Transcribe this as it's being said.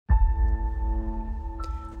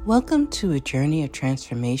Welcome to a journey of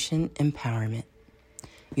transformation empowerment.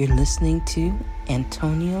 You're listening to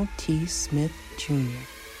Antonio T. Smith Jr.,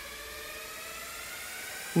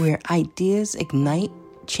 where ideas ignite,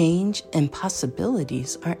 change, and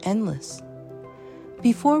possibilities are endless.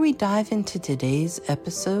 Before we dive into today's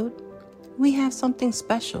episode, we have something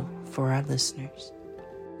special for our listeners.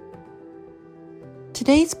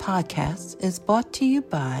 Today's podcast is brought to you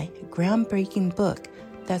by a groundbreaking book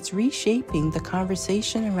that's reshaping the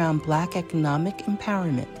conversation around Black economic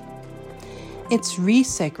empowerment. It's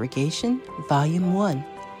Resegregation, Volume 1,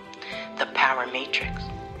 The Power Matrix,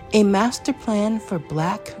 a master plan for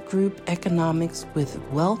Black group economics with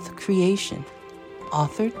wealth creation,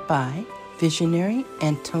 authored by visionary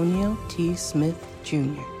Antonio T. Smith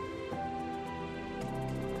Jr.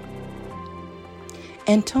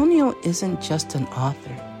 Antonio isn't just an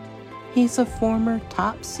author. He's a former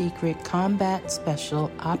top-secret combat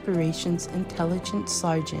special operations intelligence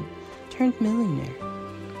sergeant turned millionaire.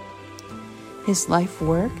 His life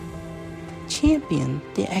work championed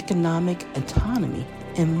the economic autonomy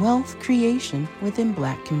and wealth creation within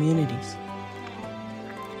Black communities.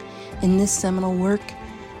 In this seminal work,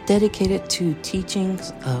 dedicated to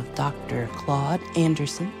teachings of Dr. Claude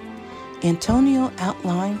Anderson, Antonio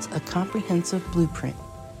outlines a comprehensive blueprint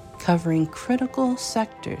covering critical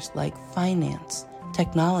sectors like finance,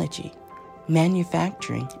 technology,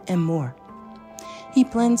 manufacturing, and more. He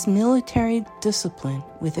blends military discipline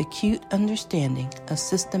with acute understanding of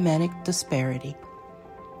systematic disparity.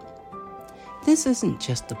 This isn't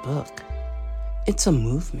just a book. It's a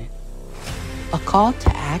movement, a call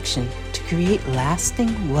to action to create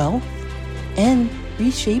lasting wealth and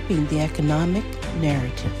reshaping the economic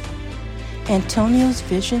narrative. Antonio's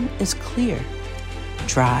vision is clear.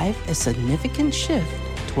 Drive a significant shift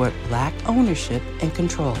toward Black ownership and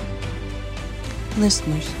control.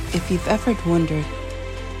 Listeners, if you've ever wondered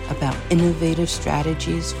about innovative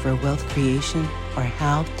strategies for wealth creation or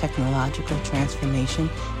how technological transformation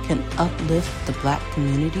can uplift the Black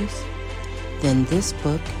communities, then this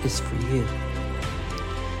book is for you.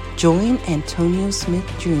 Join Antonio Smith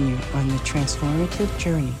Jr. on the transformative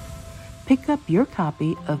journey. Pick up your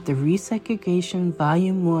copy of the Resegregation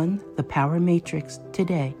Volume 1, The Power Matrix,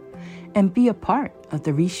 today and be a part of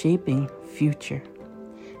the reshaping future.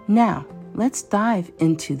 Now, let's dive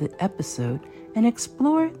into the episode and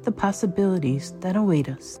explore the possibilities that await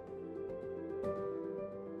us.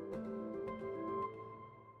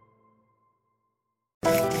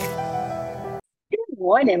 Good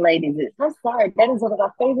morning, ladies. I'm sorry, that is one of my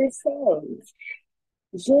favorite songs.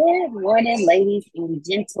 Good morning, ladies and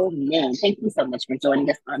gentlemen. Thank you so much for joining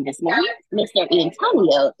us on this morning. Mr.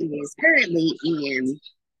 Antonio is currently in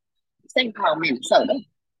St. Paul, Minnesota,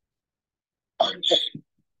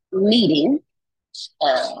 meeting.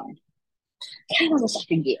 Kind of wish I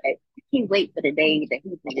could get it. I can't wait for the day that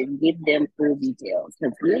he's going to give them full details.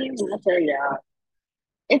 Because man, when I tell y'all,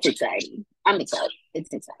 it's exciting. I'm excited.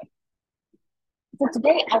 It's exciting. So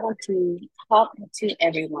today I want to talk to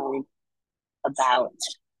everyone about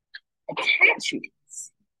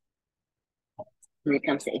attachments when it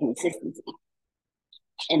comes to consistency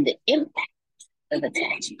and the impact of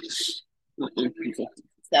attachments on inconsistency.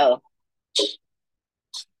 So,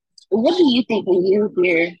 what do you think when you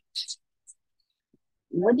hear?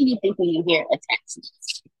 What do you think when you hear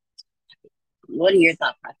attachments? What are your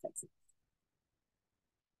thought processes?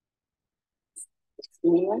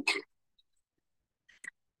 Anyone?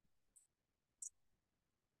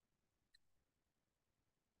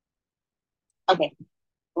 Okay.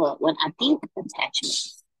 Well, when I think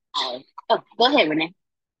attachments, go ahead, Renee.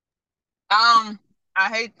 I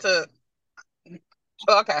hate to.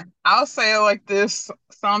 Okay, I'll say it like this: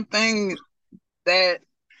 something that,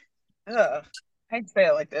 I hate to say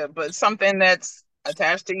it like that, but something that's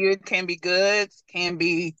attached to you can be good,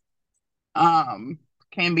 um,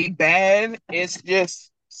 can be bad. It's just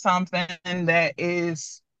something that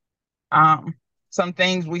is, some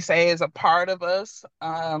things we say is a part of us.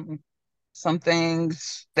 Some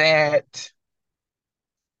things that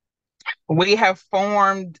we have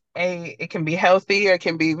formed it can be healthy or it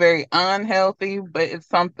can be very unhealthy, but it's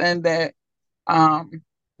something that um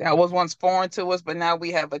that was once foreign to us, but now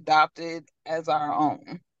we have adopted as our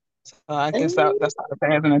own. So I guess that's how to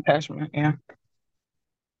say as an attachment. Yeah.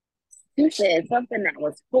 You said something that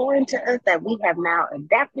was foreign to us that we have now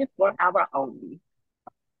adapted for our own.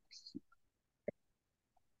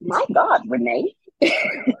 My God, Renee.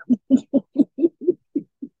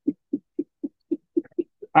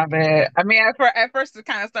 My bad. I mean, at first it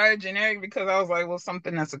kind of started generic because I was like, well,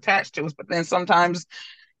 something that's attached to us, but then sometimes,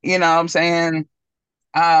 what I'm saying,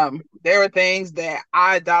 There were things that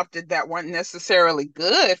I adopted that weren't necessarily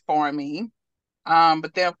good for me.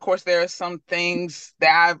 But then of course there are some things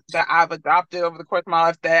that I've adopted over the course of my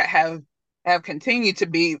life that have continued to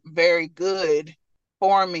be very good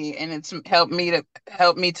for me, and it's helped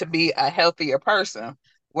me to be a healthier person.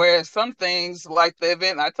 Whereas some things like the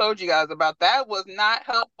event I told you guys about, that was not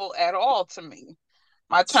helpful at all to me.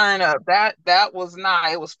 My turn up, that was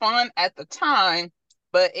not, it was fun at the time,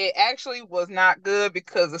 but it actually was not good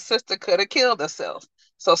because the sister could have killed herself.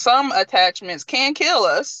 So some attachments can kill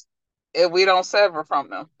us if we don't sever from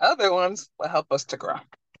them. Other ones will help us to grow.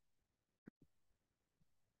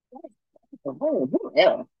 Who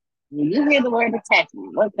else? When you hear the word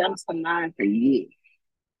attachment, what comes to mind for you?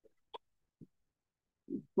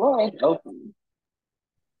 Floor is open.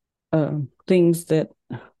 Things that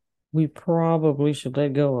we probably should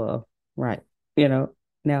let go of, right? You know,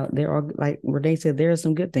 now there are, like Renee said, there are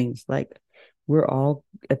some good things. Like we're all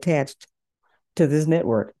attached to this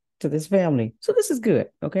network, to this family, so this is good,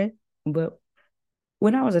 okay? But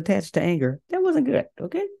when I was attached to anger, that wasn't good,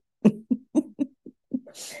 okay?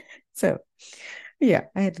 So yeah,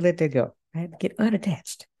 I had to let that go. I had to get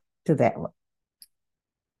unattached to that one.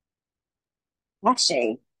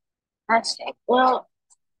 Ashe. Ashe. Well,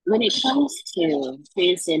 when it comes to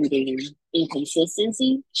transcending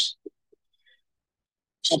inconsistency,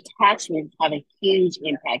 attachments have a huge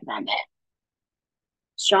impact on that.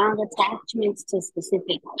 Strong attachments to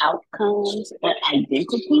specific outcomes or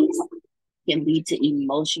identities can lead to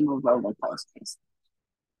emotional roller coasters.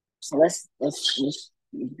 So let's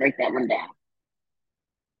break that one down.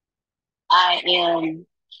 I am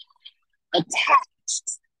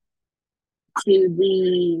attached to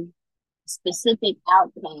the specific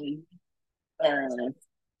outcome of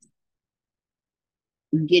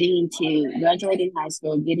getting into graduating high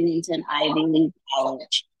school, getting into an Ivy League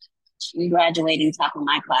college, graduating top of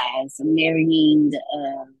my class, marrying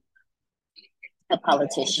a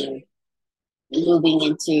politician, moving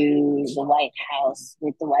into the White House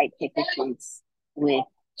with the white picket fence with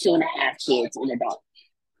 2.5 kids and a dog.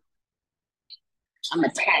 I'm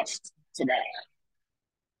attached to that.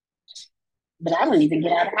 But I don't even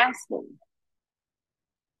get out of high school.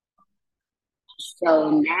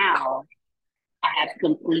 So now I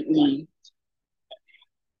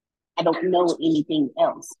don't know anything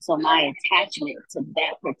else. So my attachment to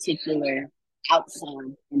that particular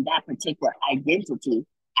outcome and that particular identity,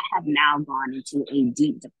 I have now gone into a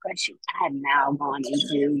deep depression. I have now gone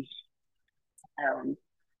into um,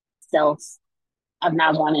 self, I've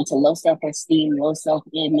now gone into low self-esteem, low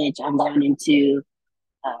self-image. I'm going into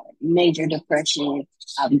major depression.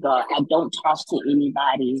 I don't talk to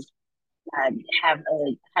anybody. I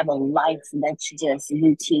have a life that's just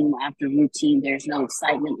routine after routine. There's no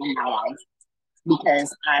excitement in my life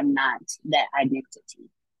because I'm not that identity.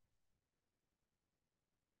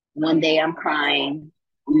 One day I'm crying,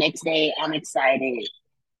 next day I'm excited.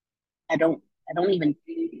 I don't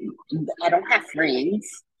I don't have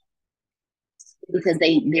friends because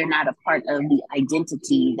they're not a part of the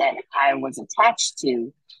identity that I was attached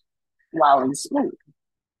to while in school.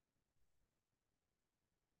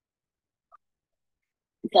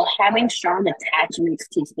 So having strong attachments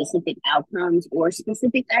to specific outcomes or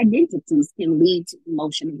specific identities can lead to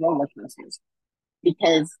emotional roller coasters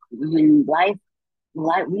because when life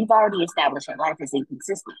we've already established that life is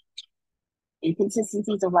inconsistent.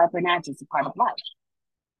 Inconsistencies of life are not just a part of life.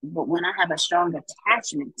 But when I have a strong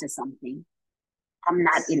attachment to something, I'm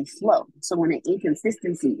not in flow. So when an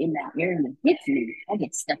inconsistency in that area hits me, I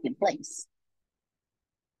get stuck in place.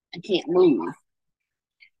 I can't move.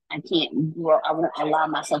 I can't grow. I won't allow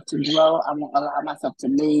myself to grow. I won't allow myself to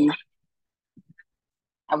move.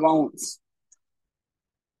 I won't.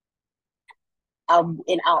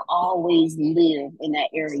 I'll always live in that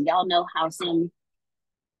area. Y'all know how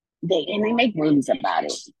they make movies about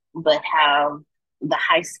it, but how the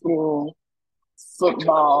high school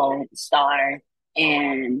football star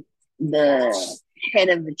and the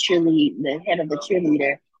the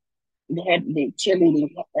cheerleading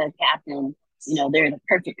captain, they're the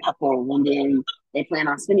perfect couple, and then they plan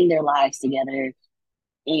on spending their lives together.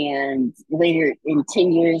 And later in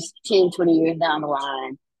 10 years, 10, 20 years down the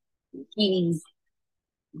line, he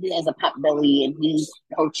has a pot belly and he's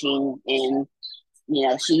coaching, and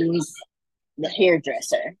she's the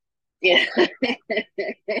hairdresser. Yeah.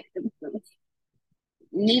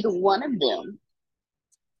 neither one of them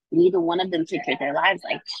neither one of them pictured their lives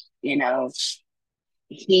like he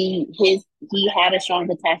had a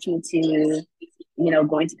strong attachment to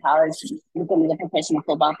going to college, becoming a professional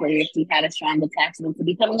football player. He had a strong attachment to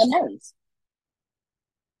becoming a nurse.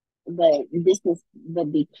 but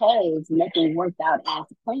because nothing worked out as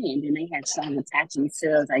planned and they had strong attachments to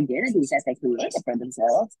those identities that they created for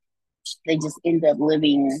themselves, they just end up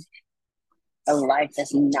living a life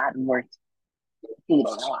that's not worth feeding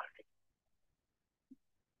on.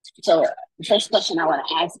 So the first question I want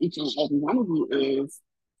to ask each and every one of you is,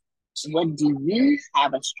 what do you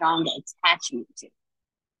have a strong attachment to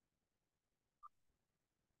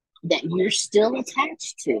that you're still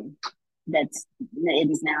attached to? It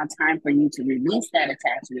is now time for you to release that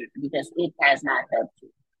attachment because it has not helped you.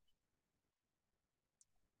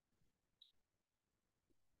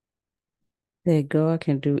 That God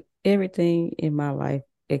can do everything in my life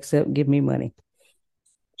except give me money.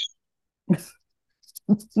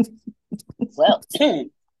 Well,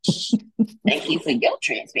 thank you for your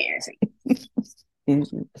transparency.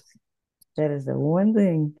 That is the one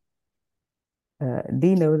thing.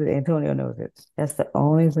 D knows it. Antonio knows it. That's the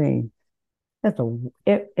only thing.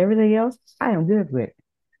 Everything else I am good with.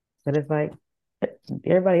 But it's like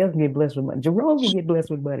everybody else can get blessed with money. Jerome can get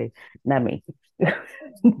blessed with money, not me.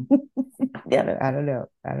 Yeah, I don't know.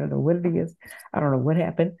 I don't know what it is. I don't know what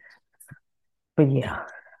happened. But yeah,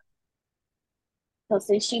 So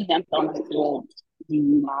since you jumped on the field, do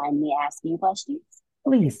you mind me asking questions?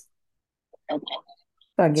 please, Okay.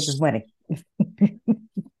 so I can get this money.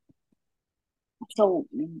 So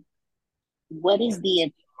what is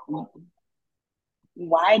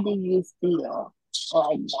why do you feel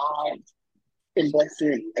like God can bless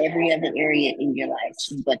you in every other area in your life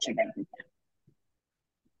but your bank account?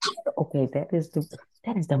 Okay, that is the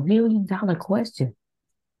 $1 million question.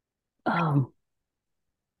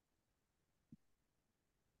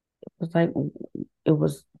 It was like it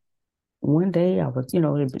was one day I was,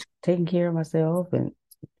 taking care of myself and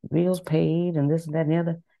bills paid and this and that and the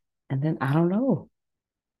other. And then I don't know.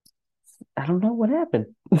 I don't know what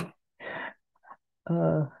happened.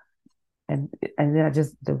 Uh, and and then I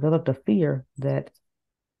just developed a fear that,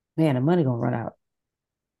 man, the money gonna run out.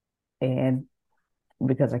 And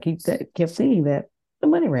because I kept seeing that the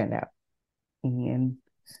money ran out. And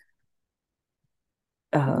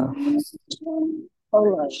uh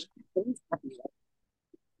Hold on.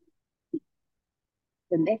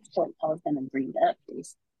 The next point I was going to bring up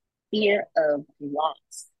is fear of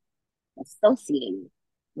loss associated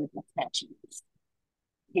with attachments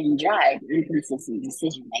can drive inconsistent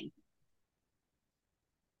decision making.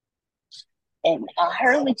 And I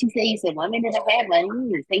heard what you said. You said 1 minute I had money,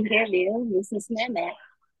 you're taking care of bills, this and that.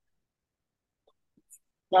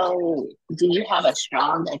 So, do you have a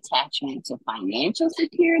strong attachment to financial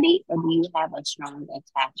security, or do you have a strong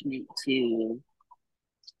attachment to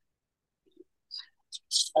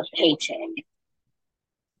a paycheck?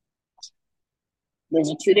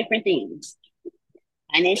 Those are two different things: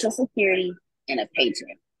 financial security and a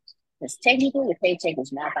paycheck. Because technically, a paycheck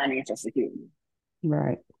is not financial security.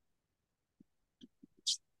 right.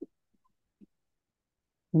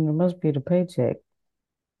 And it must be the paycheck.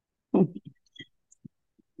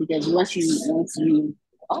 Because once you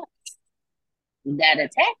oh, that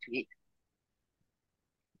attachment,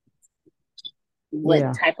 what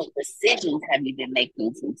Yeah. type of decisions have you been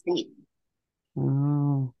making since then?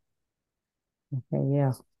 Oh, okay,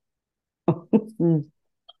 yeah.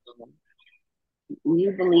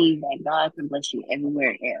 You believe that God can bless you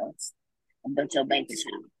everywhere else but your bank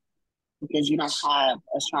account because you don't have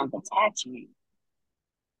a strong attachment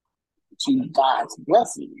to God's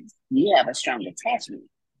blessings. You have a strong attachment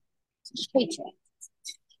to the paycheck.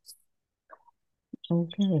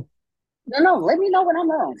 Okay. No, let me know when I'm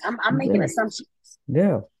wrong. I'm making Yeah. assumptions.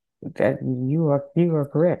 Yeah. That you are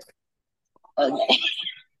correct. Okay.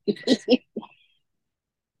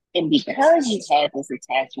 And because you've had this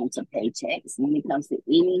attachment to paychecks when it comes to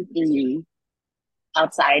anything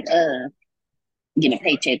outside of getting a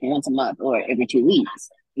paycheck once a month or every 2 weeks,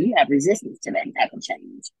 you have resistance to that type of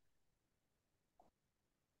change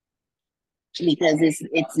because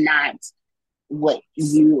it's not what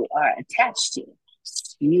you are attached to.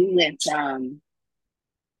 You went from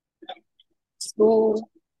school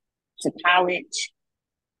to college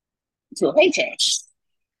to a paycheck,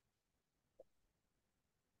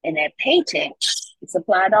 and that paycheck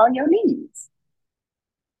supplied all your needs.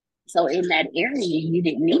 So in that area, you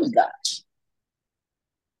didn't need God.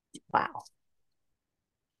 Wow.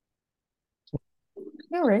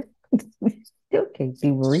 All right. Okay,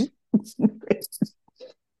 Marie.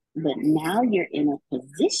 But now you're in a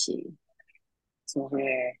position to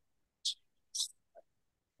where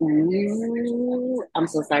I'm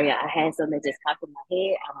so sorry. I had something that just popped in my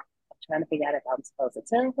head. I'm trying to figure out if I'm supposed to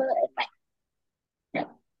tell her. No.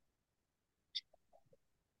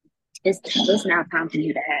 It's now time for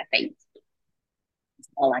you to have faith.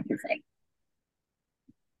 all I can say.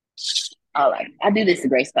 All right. I do this to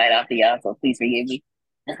grace fight off of y'all, so please forgive me.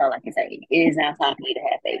 That's all I can say. It is now time for you to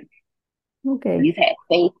have faith. Okay. You've had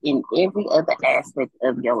faith in every other aspect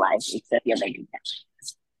of your life except your bank account.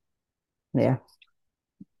 Yeah.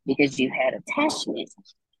 Because you had attachment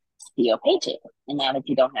to your paycheck. And now that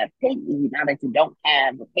you don't have now that you don't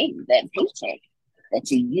have that paycheck that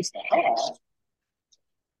you used to have,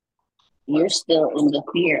 you're still in the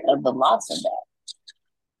fear of the loss of that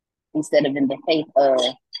instead of in the faith of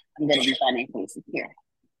I'm going to be financially secure.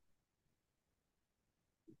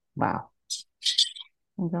 Wow.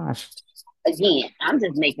 Oh gosh. Again, I'm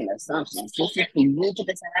just making assumptions. This is for you to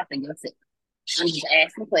decide for yourself. I'm just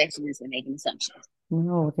asking questions and making assumptions.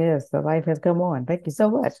 No, yes, the life has come on. Thank you so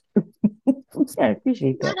much. I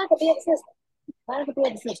appreciate Why that. not to be a system? Why not to be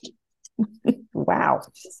a system? Wow.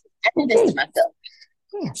 I do this to myself.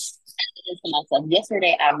 Yes. I do this to myself.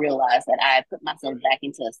 Yesterday, I realized that I put myself back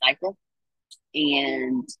into a cycle.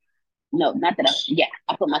 And no, not that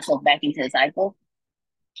I put myself back into a cycle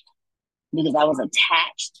because I was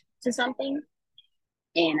attached to something.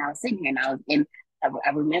 And I was sitting here and I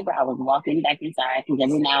remember I was walking back inside because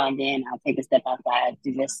every now and then I'll take a step outside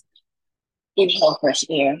to just inhale fresh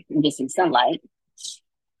air and get some sunlight.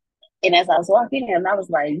 And as I was walking in, I was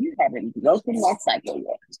like, you haven't broken that cycle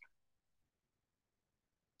yet.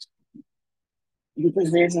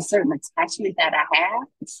 Because there's a certain attachment that I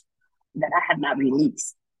have not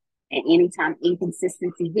released. And anytime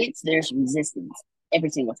inconsistency hits, there's resistance every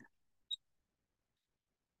single time.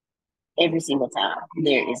 Every single time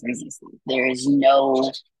there is resistance. There's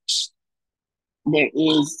no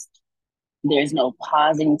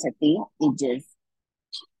pausing to think.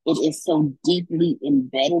 It is so deeply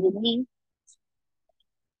embedded in me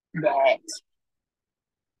that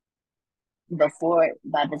by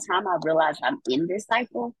the time I realize I'm in this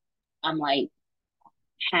cycle, I'm like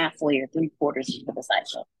halfway or 3/4 into the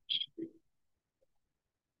cycle.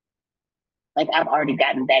 Like I've already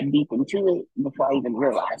gotten that deep into it before I even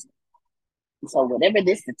realized it. So whatever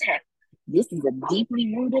this is a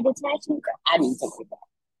deeply rooted attachment. I need to take it back,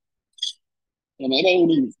 and it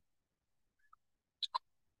ain't easy.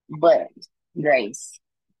 But Grace,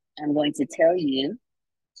 I'm going to tell you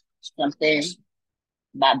something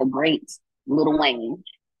by the great Lil Wayne.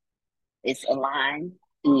 It's a line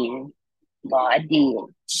in God Did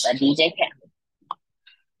by DJ Khaled.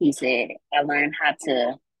 He said, I learned how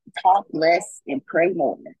to talk less and pray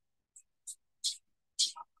more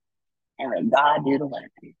and let God do the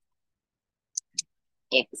work.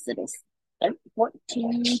 Exodus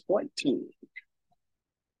 14:14.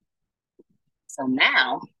 So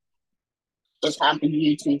now it's time for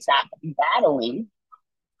you to stop battling.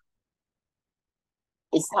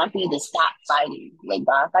 It's time for you to stop fighting. Let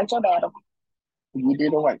God fight your battle. You do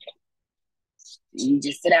the work. You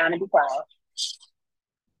just sit down and be quiet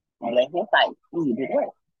and let him fight. And you do the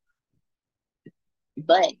work.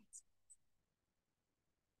 But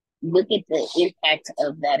look at the impact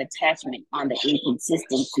of that attachment on the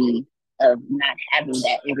inconsistency of not having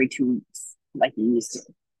that every 2 weeks like you used to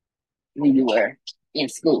when you were in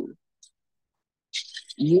school.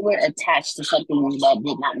 You were attached to something that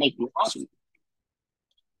did not make you happy.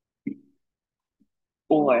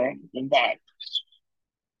 Or that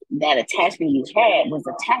attachment you had was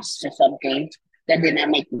attached to something that did not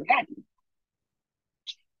make you happy.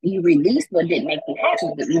 You released what didn't make you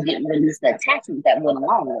happy, but you didn't release the attachment that went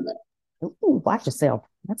along with it. Ooh, watch yourself.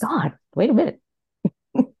 That's odd. Wait a minute.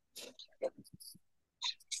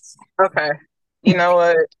 Okay. You know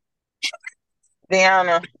what,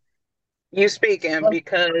 Deanna, you speaking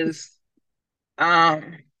because I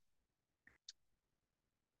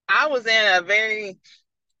was in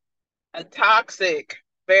a toxic,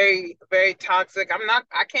 very, very toxic.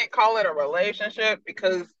 I can't call it a relationship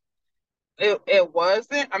because it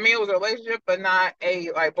wasn't. I mean, it was a relationship, but not a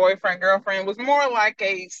like boyfriend, girlfriend. It was more like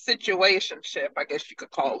a situationship, I guess you could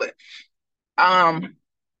call it.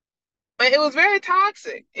 But it was very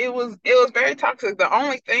toxic. It was very toxic. The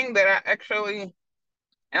only thing that I actually,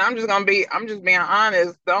 and I'm just being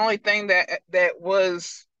honest, the only thing that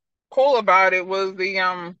was cool about it was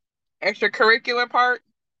the extracurricular part.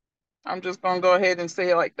 I'm just gonna go ahead and say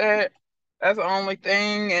it like that. That's the only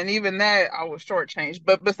thing, and even that I was shortchanged.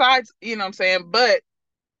 But besides, you know what I'm saying, but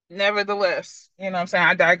nevertheless, you know what I'm saying,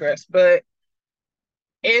 I digress. But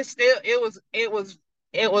it still it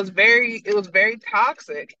was very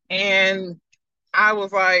toxic. And I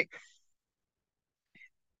was like,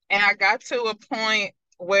 and I got to a point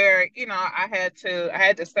where, you know, I had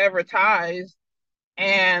to sever ties,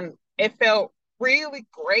 and it felt really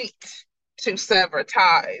great to sever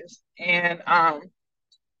ties. And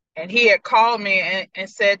And he had called me and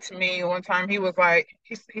said to me one time, he was like,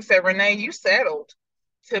 he said, Renee, you settled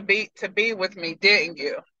to be with me, didn't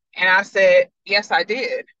you? And I said, yes, I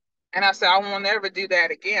did. And I said, I won't ever do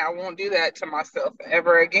that again. I won't do that to myself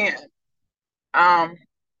ever again. Um,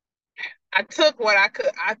 I took what I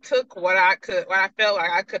could. I took what I felt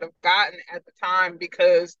like I could have gotten at the time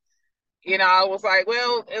because, I was like,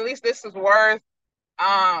 well, at least this is worth,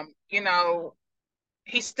 you know,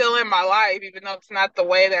 he's still in my life, even though it's not the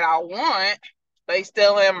way that I want, but he's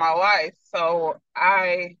still in my life. So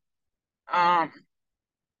um,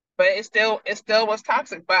 but it still was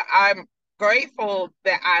toxic. But I'm grateful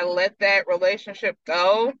that I let that relationship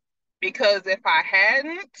go because if I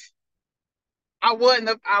hadn't, I wouldn't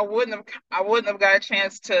have got a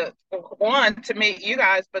chance to one to meet you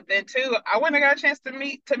guys, but then two, I wouldn't have got a chance to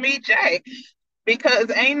meet Jay because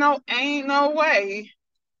ain't no way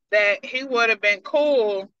that he would have been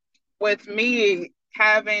cool with me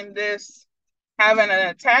having an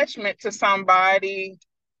attachment to somebody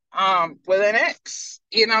with an ex.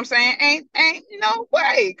 You know what I'm saying? Ain't no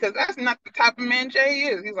way, because that's not the type of man Jay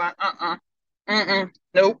is. He's like,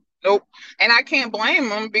 nope, nope. And I can't blame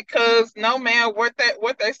him because no man worth that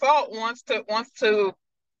what they thought wants their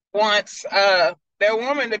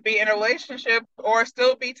woman to be in a relationship or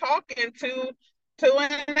still be talking to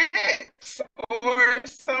an ex or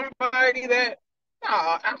somebody that no,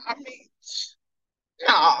 I mean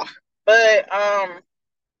no. But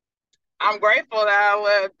I'm grateful that I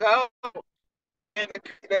let go. And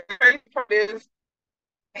the crazy part is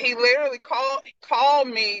he literally called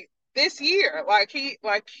me this year. Like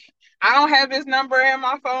I don't have his number in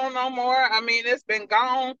my phone no more. I mean, it's been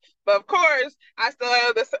gone, but of course I still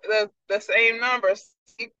have the same numbers.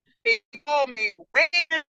 He called me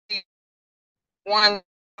randomly one.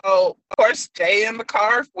 So of course, Jay in the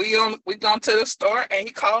car. We gone to the store, and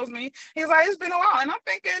he calls me. He's like, "It's been a while," and I'm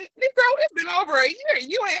thinking, "Negro, it's been over a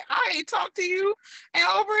year. I ain't talked to you in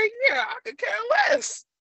over a year. I could care less."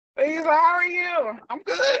 But he's like, "How are you?" I'm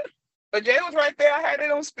good. But Jay was right there. I had it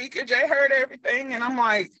on speaker. Jay heard everything, and I'm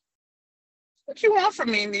like, "What you want from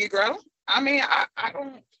me, Negro?" I mean, I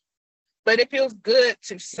don't. But it feels good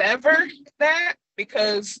to sever that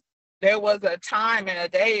because there was a time and a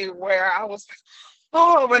day where I was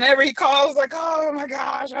oh, whenever he calls, like, oh my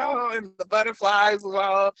gosh, oh, and the butterflies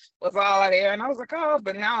was all there, and I was like, oh,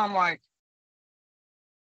 but now I'm like,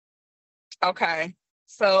 okay,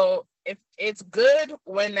 so if it's good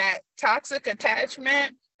when that toxic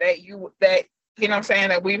attachment that what I'm saying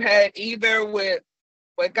that we've had either with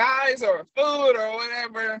guys or food or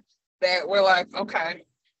whatever that we're like, okay,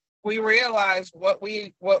 we realize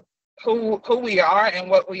who we are and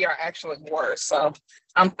what we are actually worth. So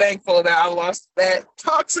I'm thankful that I lost that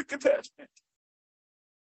toxic attachment.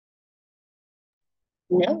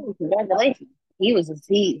 No, congratulations. He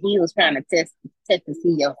was trying to test to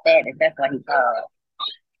see your status. That's why he called.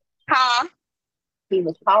 Huh? He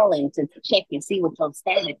was calling to check and see what your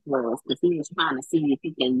status was because he was trying to see if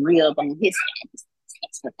he can reel on his status.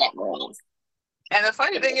 That's what that was. And the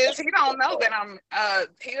funny thing is, he don't know that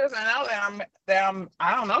he doesn't know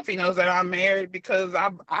I don't know if he knows that I'm married because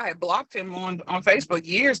I had blocked him on Facebook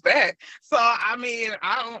years back. So, I mean,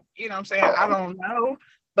 I don't, what I'm saying? I don't know,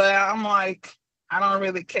 but I'm like, I don't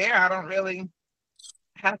really care. I don't really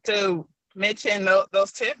have to mention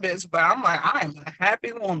those tidbits, but I'm like, I am a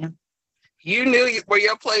happy woman. You knew where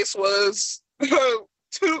your place was two,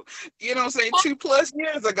 2+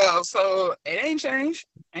 years ago. So it ain't changed.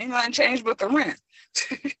 Ain't nothing changed but the rent.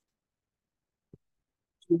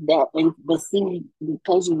 But see,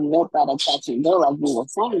 because you let that attachment go, like you were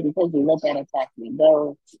saying, because you let that attachment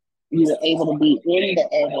go, you were able to be in the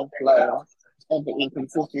ebb and flow of the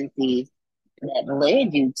inconsistencies that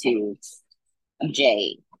led you to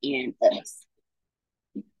Jay and us.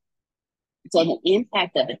 So the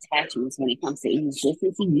impact of attachments when it comes to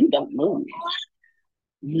inconsistency, you don't move.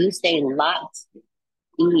 You stay locked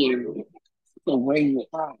in to where you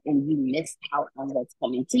are and you miss out on what's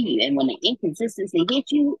coming to you. And when the inconsistency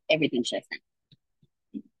hits you, everything shuts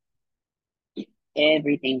down.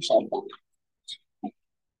 Everything shuts down.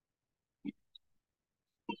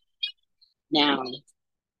 Now,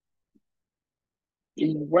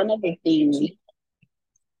 one of the things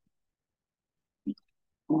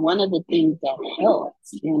that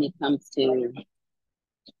helps when it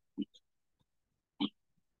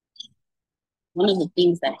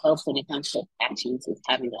comes to actions is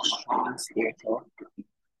having a strong spiritual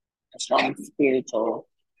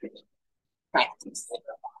practice.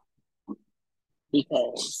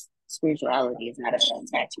 Because spirituality is not about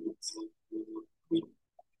attachments.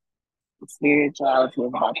 Spirituality is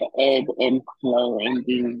about the ebb and flow and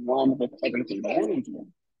being one with everything around you.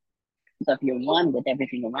 So if you're one with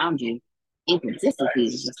everything around you, inconsistency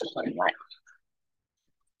is just a part of life.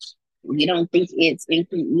 You don't think it's an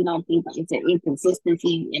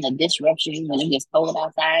inconsistency and a disruption when it gets cold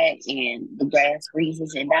outside and the grass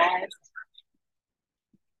freezes and dies.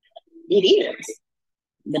 It is.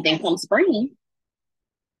 But then come spring,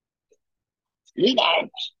 we got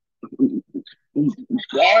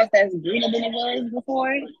grass that's greener than it was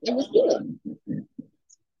before it was good.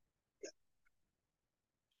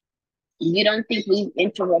 You don't think we've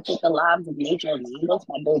interrupted the lives of nature around us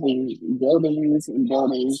by building buildings and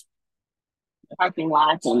building parking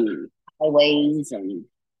lots and highways and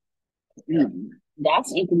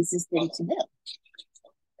that's inconsistent to them.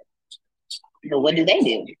 But what do?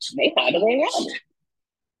 They find a way around it.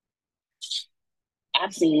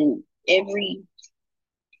 I've seen every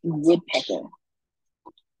woodpecker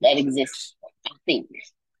that exists, I think,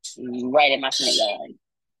 right in my front yard.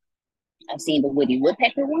 I've seen the woody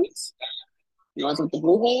woodpecker ones, the ones with the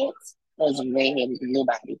blue heads, those are redhead with the blue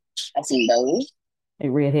body. I've seen those. A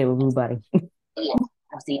redhead with blue body. Yeah.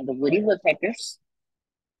 I've seen the woody woodpeckers.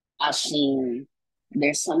 I've seen,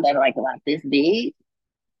 there's some that are like about this big.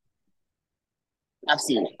 I've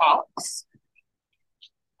seen hawks.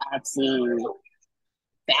 I've seen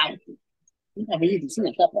falcons. I've even seen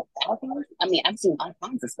a couple of falcons. I mean, I've seen all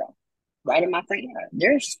kinds of stuff right in my front yard.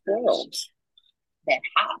 There's squirrels that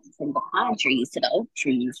hop from the pine trees to the oak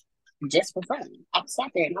trees just for fun. I've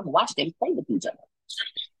sat there and I've watched them play with each other.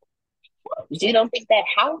 But you don't think that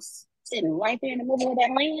house sitting right there in the middle of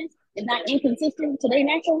that land is not inconsistent to their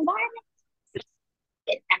natural environment?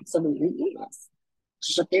 It absolutely is.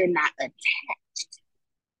 But they're not attached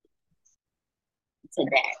to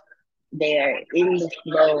that. They're in the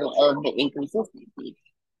flow of the inconsistency.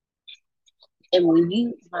 And when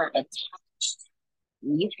you are attached,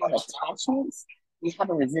 when you have attachments, you have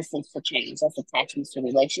a resistance to change. That's attachments to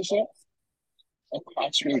relationships,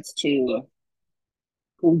 attachments to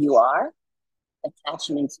who you are,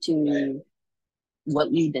 attachments to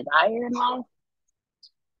what you desire in life.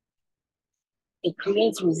 It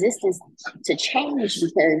creates resistance to change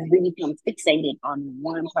because we become fixated on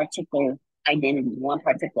one particular identity, one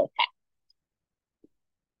particular path.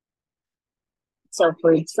 So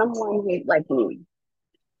for someone who, like me,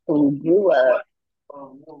 who grew up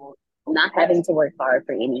not having to work hard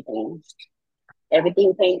for anything,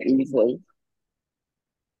 everything came easily.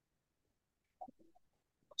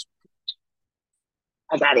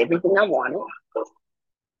 I got everything I wanted,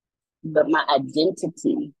 but my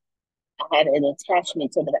identity, I had an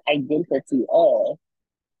attachment to the identity of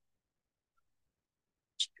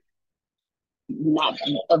not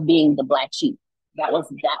of being the black sheep. That was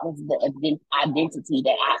the identity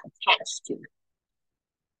that I attached to.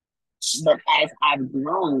 But as I've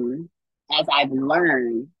grown, as I've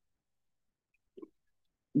learned,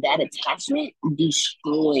 that attachment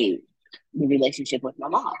destroyed the relationship with my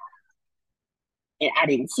mom. And I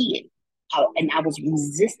didn't see it. And I was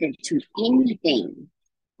resistant to anything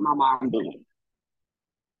my mom did.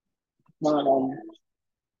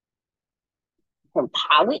 From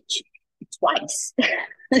college, twice,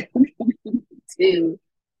 to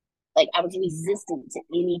like I was resistant to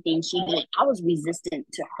anything she did. I was resistant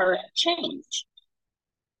to her change.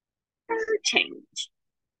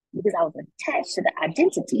 Because I was attached to the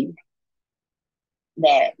identity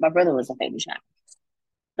that my brother was a favorite child.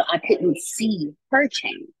 So I couldn't see her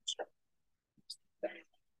change.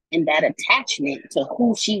 And that attachment to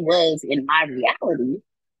who she was in my reality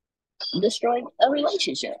destroyed a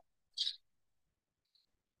relationship.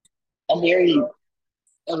 A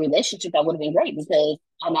relationship that would have been great because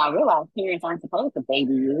I now realize parents aren't supposed to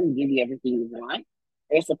baby you and give you everything you want.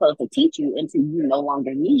 They're supposed to teach you until you no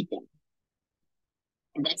longer need them.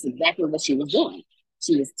 And that's exactly what she was doing.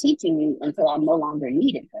 She was teaching me until I no longer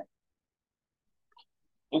needed her.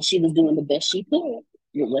 And she was doing the best she could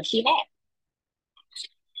with what she had.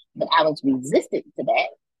 But I was resistant to that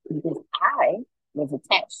because I was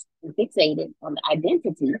attached and fixated on the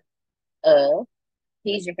identity of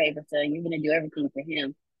he's your favorite son, you're gonna do everything for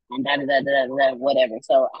him, and da da da da da whatever.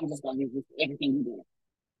 So I'm just gonna do everything you do.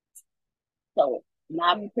 So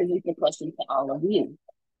now I'm present the question to all of you.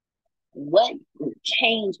 What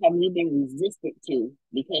change have you been resistant to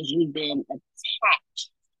because you've been attached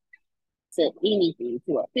to anything,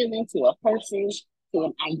 to a feeling, to a person, to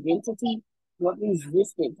an identity? What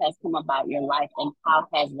resistance has come about your life and how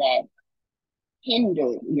has that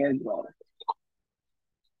hindered your growth?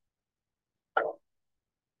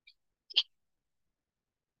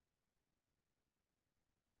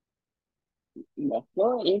 The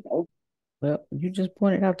floor is open. Well, you just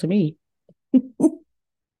pointed out to me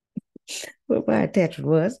what my attachment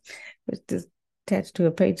was. It's just attached to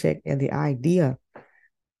a paycheck and the idea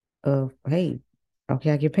of, hey,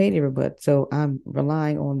 okay, I get paid every month, so I'm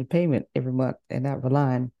relying on the payment every month and not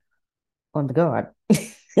relying on the God.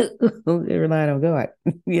 Relying on God,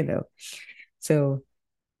 you know. So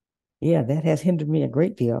yeah, that has hindered me a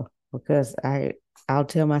great deal because I'll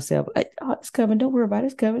tell myself, oh, it's coming, don't worry about it,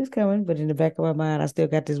 it's coming, it's coming. But in the back of my mind, I still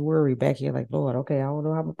got this worry back here, like, Lord, okay, I don't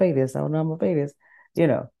know how I'm gonna pay this. I don't know how I'm gonna pay this, you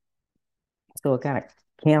know. So it kind of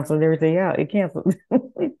canceled everything out. It canceled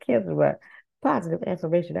it canceled my positive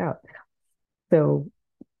affirmation out. So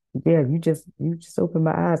yeah, you just opened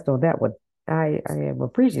my eyes on that one. I am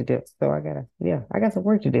appreciative. So I got some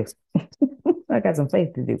work to do. I got some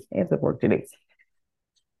faith to do and some work to do.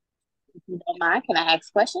 If you don't mind, can I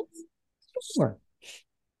ask questions? Sure.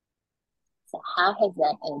 So how has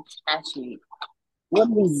that attachment, what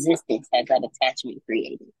resistance has that attachment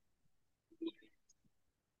created?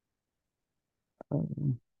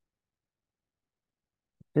 Um,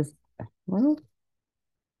 just well,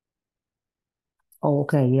 oh,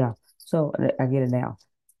 okay, yeah. So I get it now.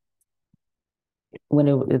 When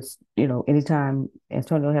it's anytime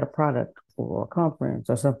Antonio had a product or a conference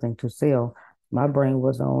or something to sell, my brain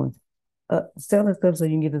was on selling stuff so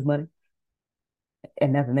you can get this money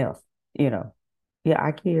and nothing else. You know, yeah,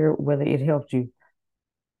 I care whether it helps you,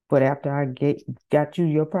 but after I got you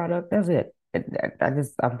your product, that's it.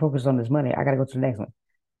 I'm focused on this money. I got to go to the next one.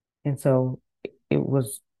 And so it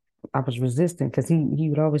was, I was resistant because he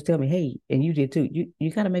would always tell me, hey, and you did too,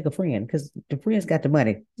 you got to make a friend because the friends got the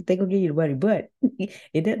money. They gonna give you the money, but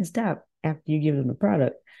it doesn't stop after you give them the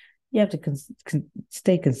product. You have to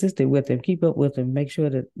stay consistent with them, keep up with them, make sure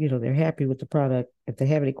that they're happy with the product. If they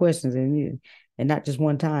have any questions, and not just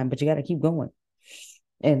one time, but you got to keep going,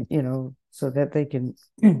 and so that they can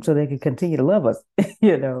so they can continue to love us,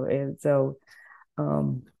 And so,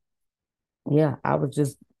 um, yeah, I was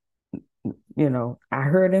just I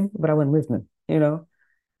heard him, but I wasn't listening.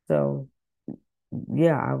 So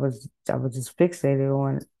yeah, I was just fixated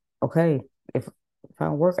on, okay, if I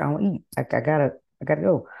don't work, I don't eat. I gotta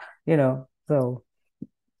go. So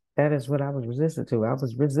that is what I was resistant to. I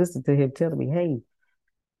was resistant to him telling me, hey,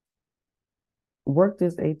 work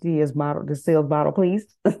this ATS model, this sales model, please.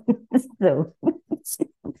 So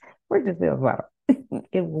work this sales model.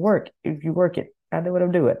 It will work if you work it. I know what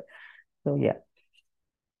I'm doing. So yeah,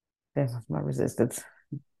 that's my resistance.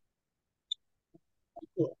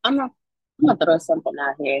 I'm gonna throw something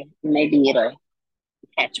out here. Maybe it'll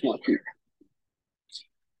catch more people.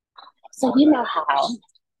 So you know how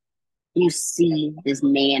you see this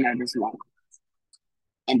man or this woman,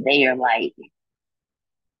 and they are like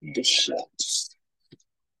the shit,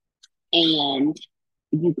 and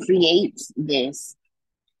you create this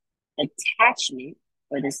attachment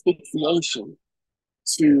or this fixation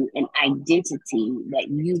to an identity that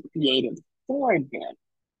you created for them,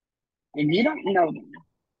 and you don't know them.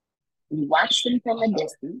 You watch them from a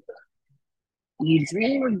distance. You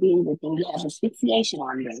dream of being with them. You have a fixation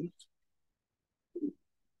on them,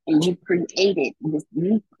 and you created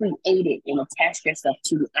and attached yourself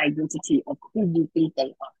to the identity of who you think they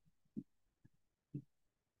are.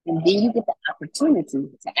 And then you get the opportunity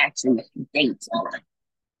to actually date them.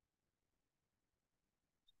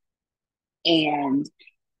 And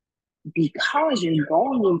because you're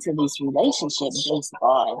going into this relationship based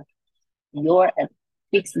on your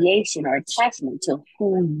asphyxiation or attachment to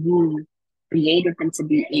who you created them to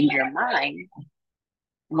be in your mind,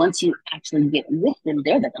 once you actually get with them,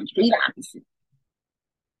 they're the complete opposite.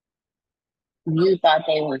 You thought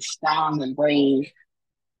they were strong and brave,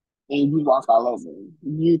 and you walk all over them.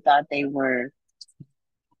 You thought they were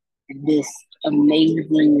this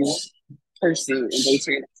amazing person, and they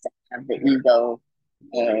turned out to have the ego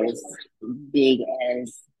as big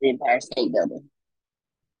as the Empire State Building.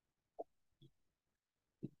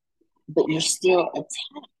 But you're still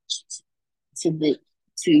attached to the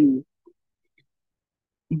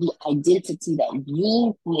identity that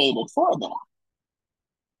you created for them.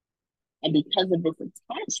 And because of this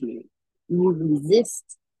attachment, you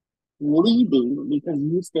resist leaving because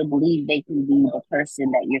you still believe they can be the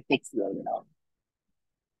person that you're fixated on.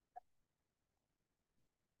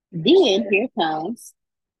 Then here comes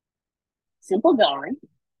Simple John.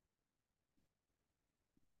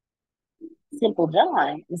 Simple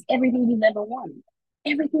John is everything you've ever wanted,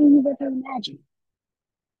 everything you've ever imagined.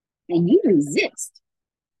 And you resist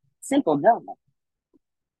Simple John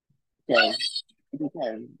because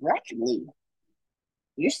rightly,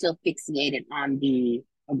 you're still fixated on the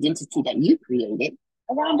identity that you created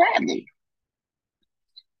around Bradley.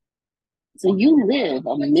 So you live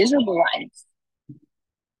a miserable life.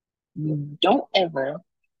 You don't ever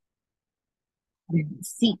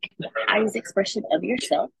seek the highest expression of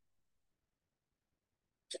yourself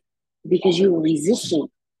because you are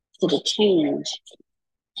resistant to the change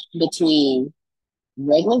between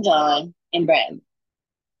regular John and Bradley.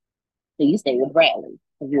 So you stay with Bradley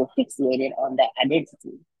because you're fixated on that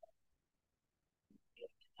identity.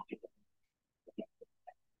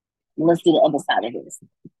 Let's do the other side of this.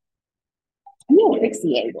 You were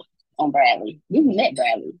fixated on Bradley. You met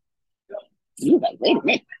Bradley. You were like, wait a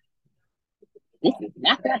minute. This is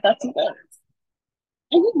not what I thought you was.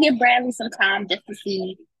 And you give Bradley some time just to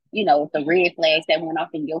see, if the red flags that went off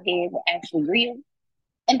in your head were actually real.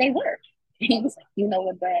 And they were. He was like, you know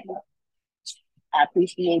what, Bradley? I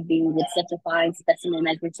appreciate being with such a fine specimen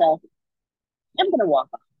as yourself. I'm going to walk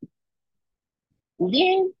off. And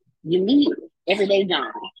then you meet everyday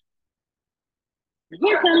John.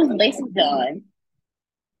 Here comes basic John.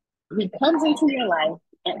 He comes into your life,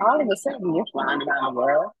 and all of a sudden you're flying around the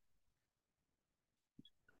world.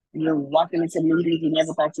 You're walking into meetings you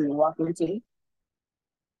never thought you would walk into.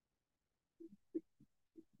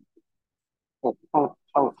 Hold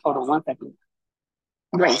on 1 second.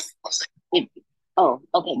 Grace.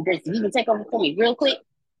 Okay, Grace, you can take over for me real quick.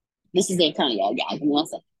 This is Antonio, y'all. Give me 1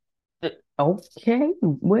 second. Okay,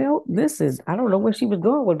 well, I don't know where she was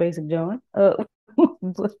going with Basic John.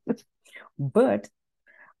 But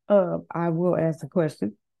I will ask the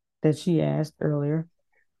question that she asked earlier.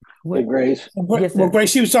 Hey, Grace. Yes, well,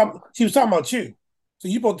 Grace, she was talking about you. So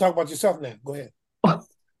you both talk about yourself now. Go ahead.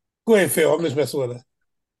 Go ahead, Phil. I'm just messing with her.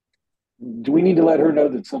 Do we need to let her know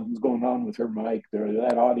that something's going on with her mic?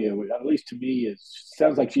 That audio, at least to me,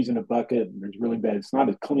 sounds like she's in a bucket and it's really bad. It's not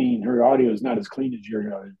as clean. Her audio is not as clean as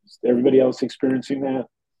your audio. Is everybody else experiencing that?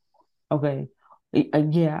 Okay.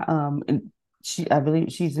 Yeah. I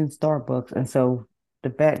believe she's in Starbucks, and so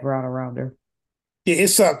the background around her. Yeah, it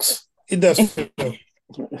sucks. It does.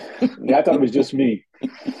 Yeah, I thought it was just me.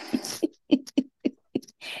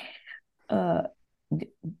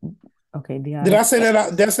 Okay, Deanna. Did I say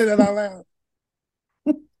that out loud?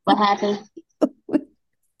 What happened? We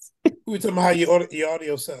were talking about how your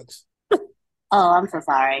audio sucks. Oh, I'm so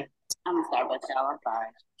sorry. I'm in Starbucks, y'all. I'm sorry.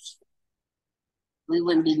 We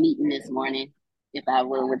wouldn't be meeting this morning if I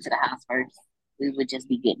would have went to the house first. We would just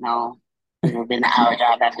be getting on. It would have been an hour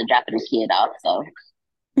drive after dropping the kid off. So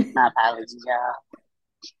my apologies, y'all.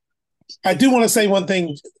 I do want to say one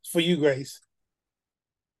thing for you, Grace.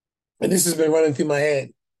 And this has been running through my head.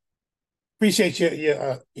 Appreciate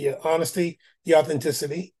your honesty, your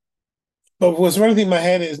authenticity. But what's running through my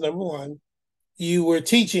head is, number one, you were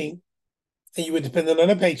teaching and you were dependent on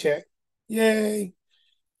a paycheck. Yay.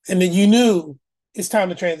 And then you knew it's time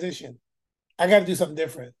to transition. I got to do something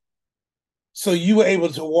different. So you were able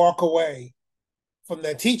to walk away from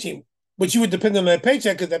that teaching, but you were dependent on that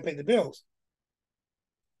paycheck because that paid the bills.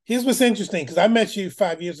 Here's what's interesting, because I met you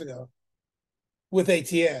 5 years ago with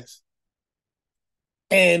ATS.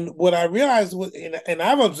 And what I realized, and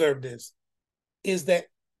I've observed this, is that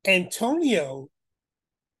Antonio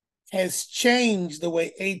has changed the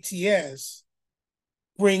way ATS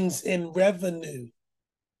brings in revenue.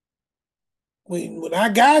 When I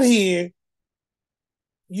got here,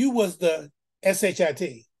 you was the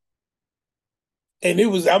SHIT. And it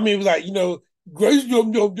was like, Grace,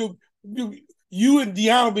 you and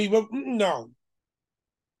Deanna be, no.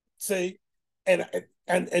 See? And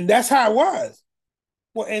that's how it was.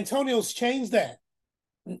 Well, Antonio's changed that.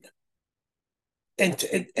 And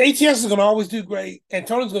ATS is going to always do great.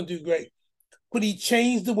 Antonio's going to do great. But he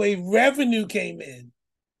changed the way revenue came in.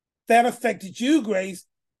 That affected you, Grace,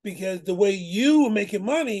 because the way you were making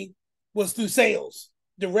money was through sales,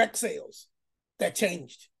 direct sales. That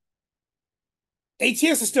changed.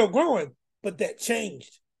 ATS is still growing, but that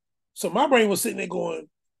changed. So my brain was sitting there going,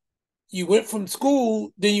 you went from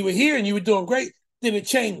school, then you were here and you were doing great, then it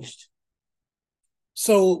changed.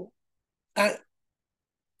 So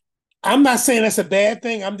I'm not saying that's a bad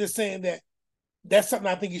thing. I'm just saying that that's something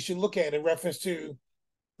I think you should look at in reference to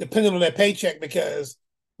depending on that paycheck, because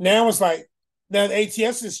now it's like, now the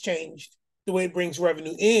ATS has changed the way it brings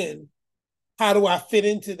revenue in. How do I fit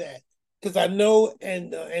into that? Because I know,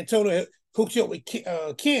 and Antonio hooked you up with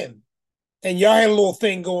Ken, and y'all had a little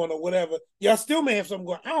thing going or whatever. Y'all still may have something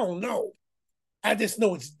going. I don't know. I just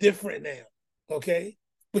know it's different now. Okay?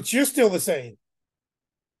 But you're still the same.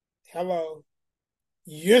 Hello.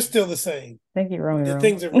 You're still the same. Thank you, Romeo. The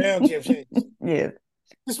things around you have changed. Yeah.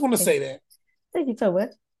 Just want to say that. Thank you so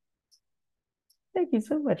much. Thank you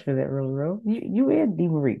so much for that, Romeo. You and Dee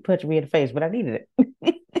Marie punched me in the face, but I needed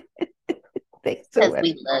it. Thanks so much.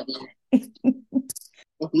 We love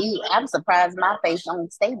you. I'm surprised my face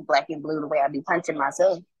don't stay black and blue the way I be punching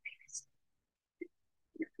myself.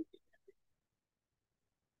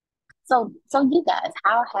 So you guys,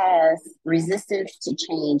 how has resistance to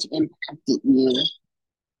change impacted you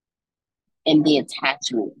in the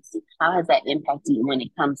attachments? How has that impacted you when it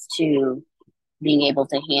comes to being able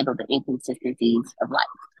to handle the inconsistencies of life?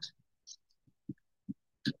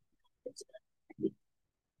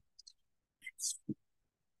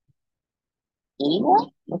 Anyone?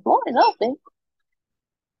 The floor is open.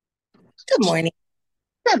 Good morning.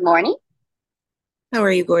 Good morning. How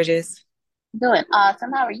are you, gorgeous? Doing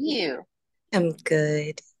awesome. How are you? I'm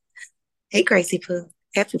good. Hey, Gracie Poo.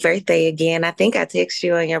 Happy birthday again. I think I texted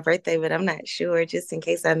you on your birthday, but I'm not sure, just in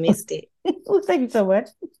case I missed it. Well, thank you so much.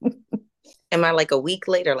 Am I like a week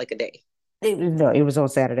late or like a day? No, it was on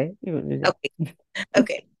Saturday. Okay.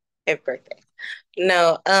 Okay. Happy birthday.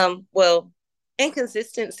 No, well,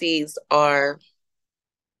 inconsistencies are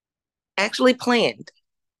actually planned.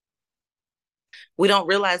 We don't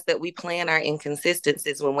realize that we plan our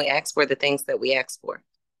inconsistencies when we ask for the things that we ask for.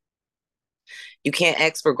 You can't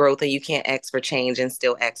ask for growth and you can't ask for change and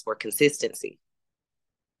still ask for consistency.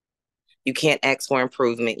 You can't ask for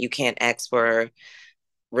improvement. You can't ask for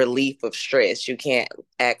relief of stress. You can't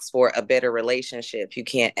ask for a better relationship. You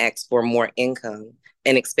can't ask for more income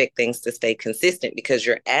and expect things to stay consistent because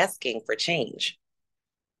you're asking for change.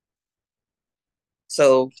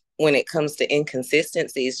 So when it comes to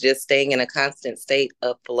inconsistencies, just staying in a constant state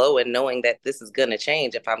of flow and knowing that this is going to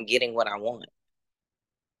change if I'm getting what I want,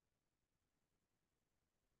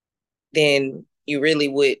 then you really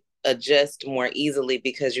would adjust more easily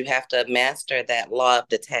because you have to master that law of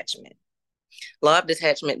detachment. Law of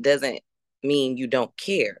detachment doesn't mean you don't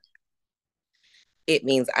care. It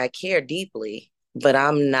means I care deeply, but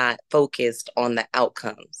I'm not focused on the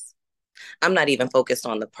outcomes. I'm not even focused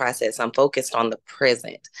on the process. I'm focused on the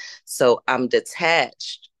present. So I'm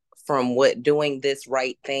detached from what doing this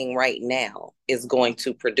right thing right now is going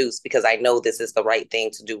to produce because I know this is the right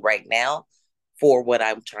thing to do right now for what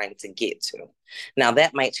I'm trying to get to. Now,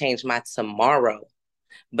 that might change my tomorrow,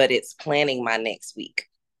 but it's planning my next week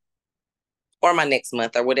or my next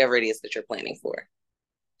month or whatever it is that you're planning for.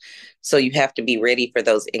 So you have to be ready for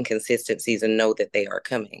those inconsistencies and know that they are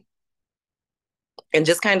coming. And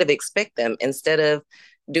just kind of expect them instead of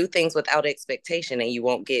do things without expectation and you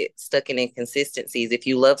won't get stuck in inconsistencies. If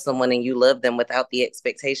you love someone and you love them without the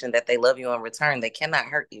expectation that they love you in return, they cannot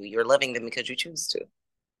hurt you. You're loving them because you choose to.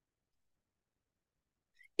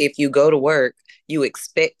 If you go to work, you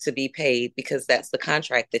expect to be paid because that's the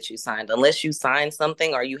contract that you signed. Unless you sign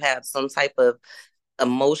something or you have some type of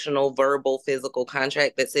emotional, verbal, physical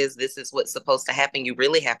contract that says this is what's supposed to happen, you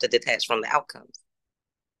really have to detach from the outcomes.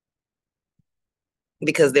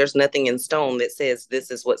 Because there's nothing in stone that says this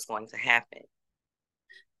is what's going to happen.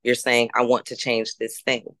 You're saying, I want to change this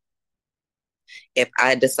thing. If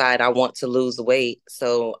I decide I want to lose weight,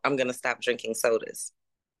 so I'm going to stop drinking sodas.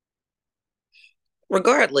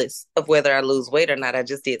 Regardless of whether I lose weight or not, I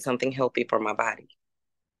just did something healthy for my body.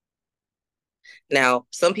 Now,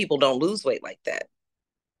 some people don't lose weight like that.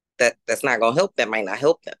 That's not going to help them, might not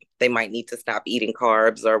help them. They might need to stop eating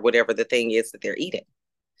carbs or whatever the thing is that they're eating.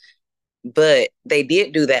 But they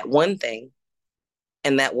did do that one thing.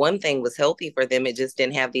 And that one thing was healthy for them. It just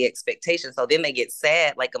didn't have the expectation. So then they get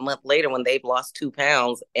sad like a month later when they've lost 2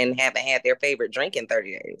 pounds and haven't had their favorite drink in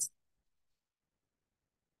 30 days.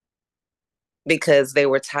 Because they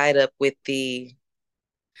were tied up with the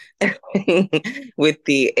with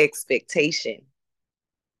the expectation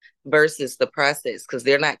versus the process. Because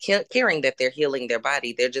they're not caring that they're healing their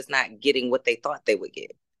body. They're just not getting what they thought they would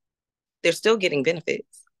get. They're still getting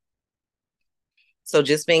benefits. So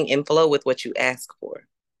just being in flow with what you ask for.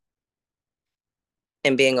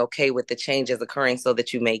 And being okay with the changes occurring so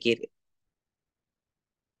that you may get it.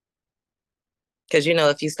 Because, you know,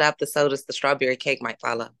 if you stop the sodas, the strawberry cake might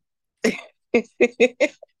follow.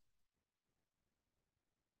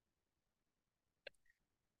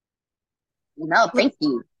 No, thank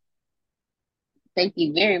you. Thank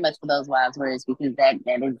you very much for those wise words because that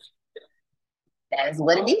is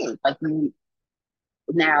what it is. Like you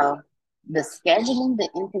now the scheduling the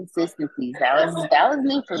inconsistencies, that was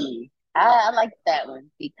new for me. I like that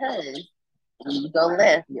one because when you go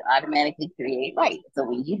left, you automatically create right. So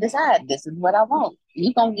when you decide this is what I want,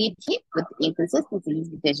 you're gonna get hit with the inconsistencies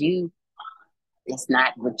because it's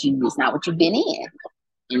not what you've been in.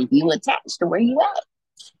 And if you attach to where you at,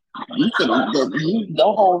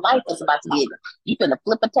 your whole life is about to get you gonna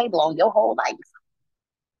flip a table on your whole life.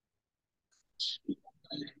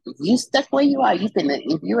 If you stuck where you are, if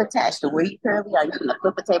you're attached to where you currently are, you're gonna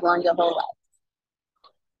flip a table on your whole life.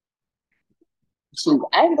 Shoot,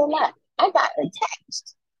 I ain't gonna lie, I got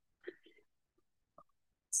attached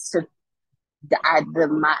to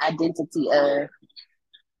my identity of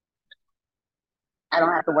I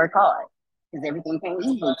don't have to work hard because everything came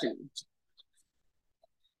easy to me.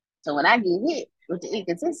 So when I get hit with the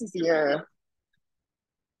inconsistency of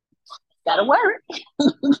gotta work,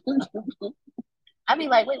 I be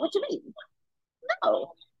like, wait, what you mean? No, I don't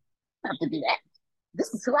have to do that.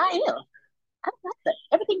 This is who I am. I don't have to.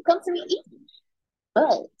 Everything comes to me easy.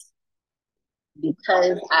 But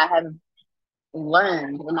because I have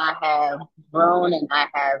learned and I have grown and I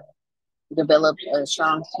have developed a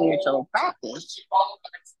strong spiritual practice,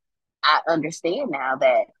 I understand now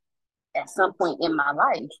that at some point in my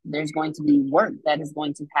life, there's going to be work that is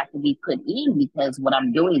going to have to be put in because what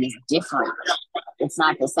I'm doing is different. It's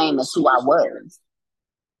not the same as who I was.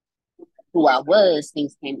 Who I was,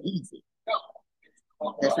 things came easy.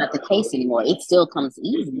 That's not the case anymore. It still comes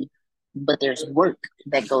easy, but there's work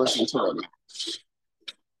that goes into it now.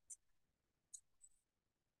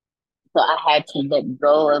 So I had to let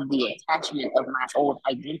go of the attachment of my old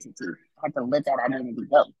identity. I had to let that identity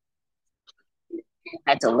go.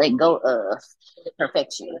 I had to let go of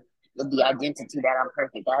perfection, of the identity that I'm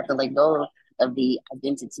perfect. I had to let go of the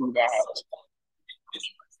identity that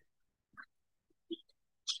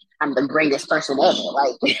I'm the greatest person ever.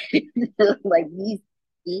 Like, like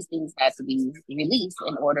these things had to be released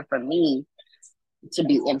in order for me to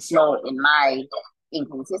be in flow in my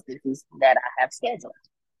inconsistencies that I have scheduled.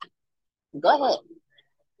 Go ahead.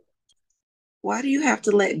 Why do you have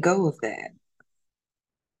to let go of that?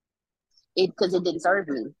 Because it didn't serve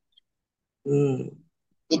me. Mm.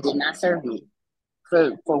 It did not serve me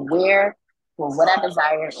for what I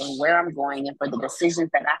desire and where I'm going and for the decisions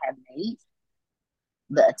that I have made.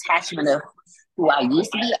 The attachment of who I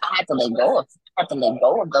used to be, I had to let go of. I had to let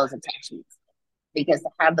go of those attachments because to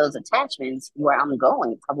have those attachments where I'm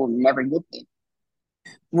going, I will never get there.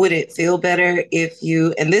 Would it feel better if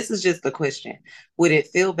you, and this is just the question, would it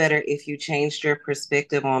feel better if you changed your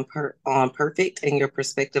perspective on perfect and your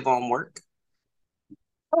perspective on work?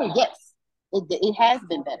 Oh, yes. It has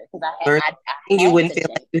been better because I you wouldn't to feel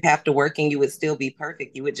like you have to work and you would still be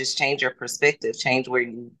perfect. You would just change your perspective, change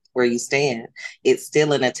where you stand. It's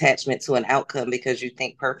still an attachment to an outcome because you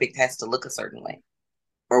think perfect has to look a certain way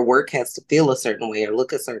or work has to feel a certain way or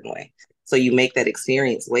look a certain way. So you make that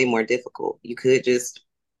experience way more difficult. You could just,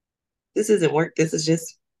 this isn't work. This is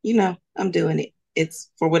just, I'm doing it.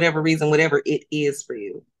 It's for whatever reason, whatever it is for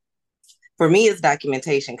you. For me, it's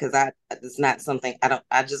documentation because it's not something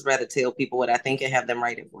I just rather tell people what I think and have them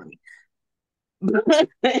write it for me.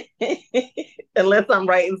 Unless I'm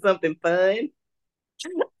writing something fun,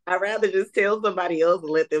 I'd rather just tell somebody else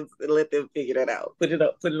and let them figure that out. Put it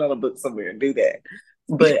on a book somewhere and do that.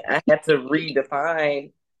 But I had to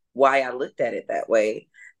redefine why I looked at it that way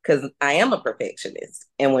because I am a perfectionist.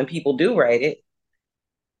 And when people do write it,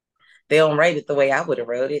 they don't write it the way I would have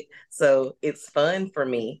wrote it. So it's fun for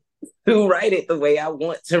me to write it the way I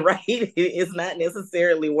want to write it. It's not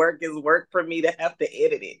necessarily work. It's work for me to have to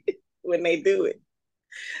edit it when they do it.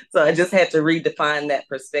 So I just had to redefine that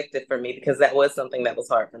perspective for me because that was something that was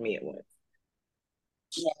hard for me at once.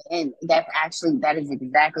 Yeah, and that is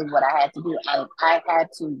exactly what I had to do. I had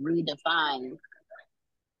to redefine.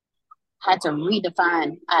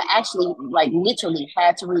 I actually literally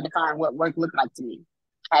had to redefine what work looked like to me.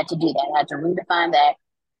 I had to do that. I had to redefine that.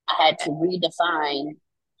 I had to redefine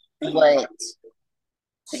what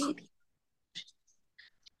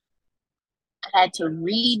I had to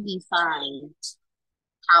redefine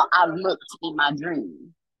how I looked in my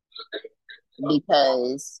dream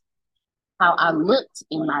because how I looked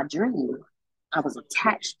in my dream, I was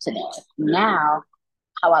attached to that. Now,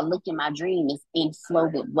 how I look in my dream is in flow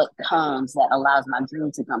with what comes that allows my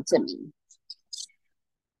dream to come to me.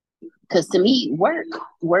 Because to me, work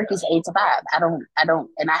is 8 to 5.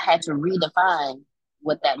 And I had to redefine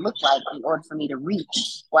what that looked like in order for me to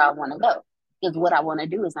reach where I want to go. Because what I want to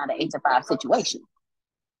do is not an 8 to 5 situation.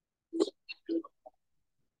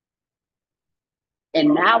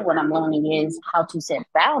 And now what I'm learning is how to set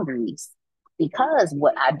boundaries because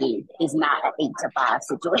what I do is not an 8 to 5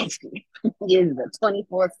 situation. It is a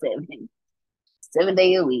 24/7, 7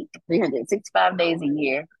 day a week, 365 days a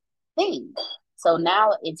year thing. So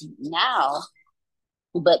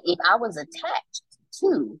but if I was attached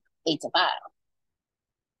to 8 to 5,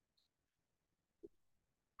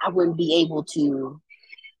 I wouldn't be able to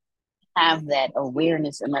have that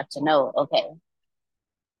awareness enough to know, okay,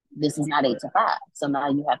 this is not 8 to 5. So now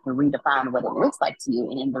you have to redefine what it looks like to you.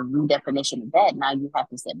 And in the redefinition of that, now you have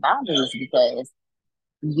to set boundaries because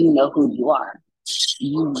you know who you are.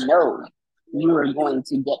 You know you are going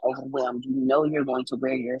to get overwhelmed. You know you're going to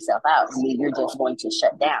wear yourself out. And then you're just going to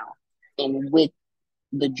shut down. And with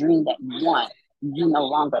the dream that you want, you no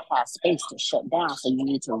longer have space to shut down. So you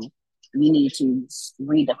need to you need to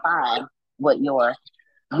redefine what your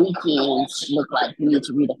weekends look like. You need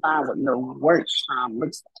to redefine what your work time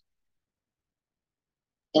looks like.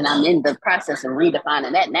 And I'm in the process of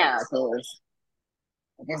redefining that now because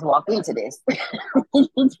I just walked into this.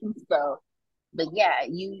 So, but yeah,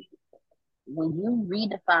 when you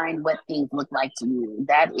redefine what things look like to you,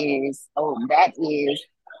 that is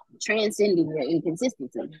transcending your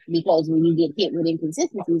inconsistency. Because when you get hit with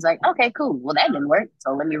inconsistency, it's like, okay, cool. Well, that didn't work.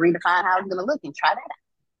 So let me redefine how it's going to look and try that out.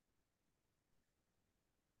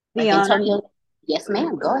 Like Antonio, yes,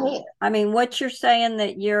 ma'am. Go ahead. I mean, what you're saying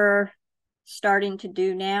that you're starting to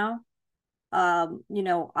do now,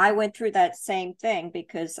 I went through that same thing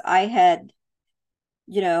because I had,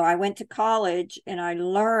 I went to college and I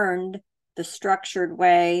learned the structured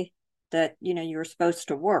way that, you were supposed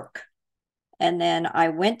to work. And then I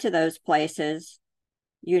went to those places,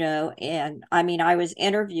 and I mean, I was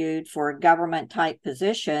interviewed for a government type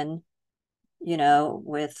position,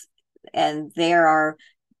 and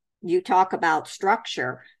you talk about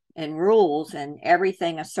structure and rules and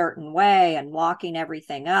everything a certain way and locking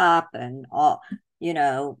everything up and all,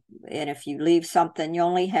 and if you leave something, you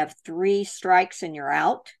only have 3 strikes and you're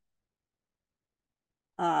out.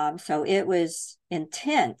 So it was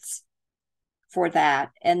intense for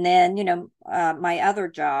that. And then, my other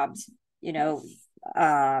jobs,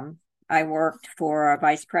 I worked for a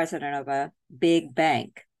vice president of a big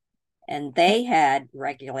bank, and they had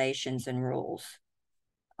regulations and rules.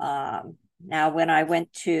 Now, when I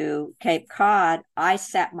went to Cape Cod, I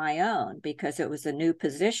set my own because it was a new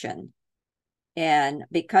position. And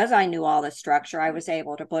because I knew all the structure, I was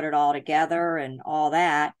able to put it all together and all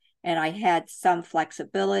that. And I had some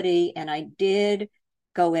flexibility, and I did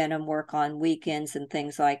go in and work on weekends and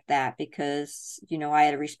things like that because, I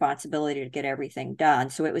had a responsibility to get everything done.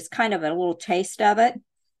 So it was kind of a little taste of it.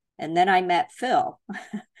 And then I met Phil.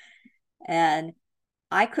 And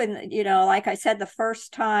I couldn't, like I said, the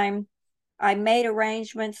first time I made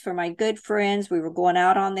arrangements for my good friends. We were going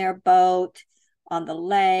out on their boat on the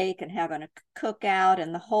lake and having a cookout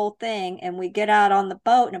and the whole thing. And we get out on the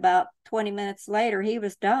boat, and about 20 minutes later, he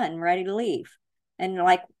was done, ready to leave. And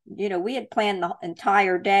we had planned the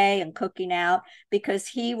entire day and cooking out because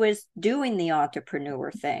he was doing the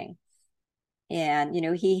entrepreneur thing. And,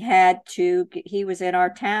 he was in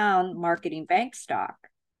our town marketing bank stock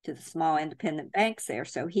to the small independent banks there.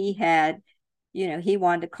 So he had, he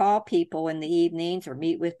wanted to call people in the evenings or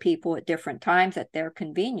meet with people at different times at their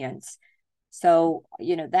convenience. So,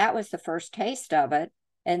 that was the first taste of it.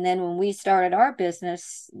 And then when we started our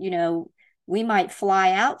business, we might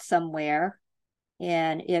fly out somewhere,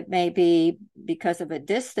 and it may be because of a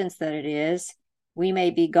distance that it is, we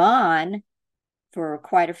may be gone for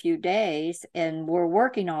quite a few days, and we're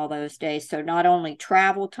working all those days. So not only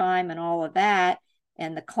travel time and all of that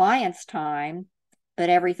and the client's time, but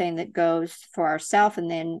everything that goes for ourselves.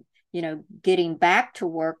 And then, getting back to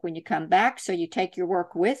work when you come back. So you take your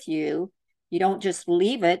work with you. You don't just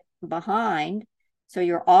leave it behind. So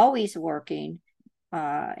you're always working.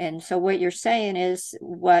 And so what you're saying is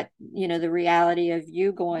the reality of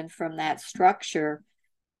you going from that structure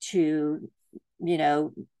to,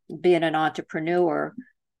 being an entrepreneur,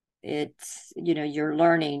 it's, you're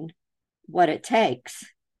learning what it takes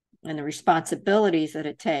and the responsibilities that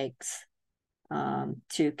it takes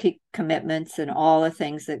to keep commitments and all the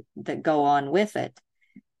things that go on with it.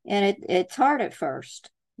 And it's hard at first,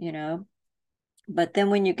 but then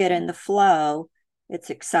when you get in the flow, it's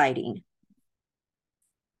exciting.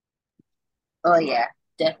 Oh yeah,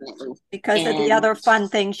 definitely. Because of the other fun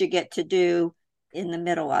things you get to do in the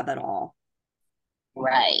middle of it all.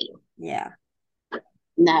 Right. Yeah.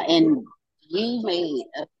 Now, and you made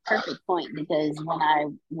a perfect point because when I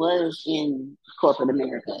was in corporate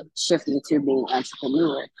America, shifting to being an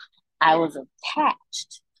entrepreneur, I was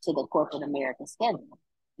attached to the corporate America schedule.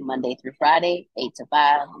 Monday through Friday, 8 to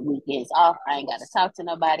 5, weekends off. I ain't got to talk to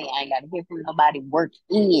nobody. I ain't got to hear from nobody. Work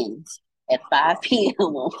ends at 5 p.m.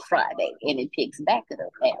 on Friday, and it picks back up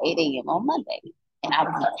at 8 a.m. on Monday. And I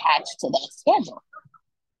was attached to that schedule.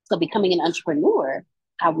 So becoming an entrepreneur,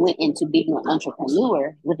 I went into being an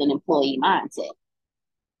entrepreneur with an employee mindset.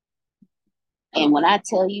 And when I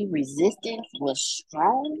tell you resistance was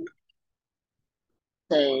strong,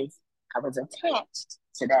 because I was attached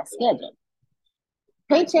to that schedule.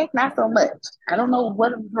 Paycheck, not so much. I don't know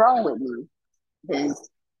what is wrong with me because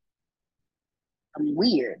I'm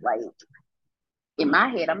weird. Like, in my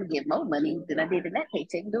head, I'm going to get more money than I did in that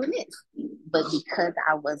paycheck doing this. But because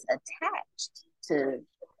I was attached to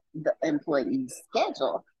the employee's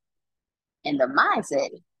schedule and the mindset,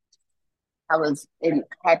 I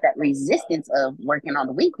had that resistance of working on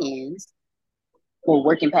the weekends for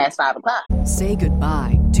working past 5 o'clock. Say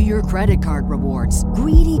goodbye to your credit card rewards.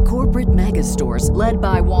 Greedy corporate mega stores, led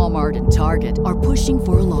by Walmart and Target, are pushing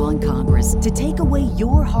for a law in Congress to take away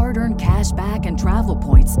your hard-earned cash back and travel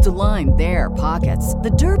points to line their pockets.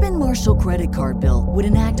 The Durbin-Marshall credit card bill would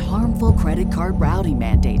enact harmful credit card routing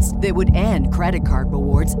mandates that would end credit card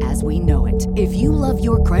rewards as we know it. If you love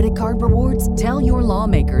your credit card rewards, tell your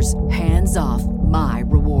lawmakers, hands off my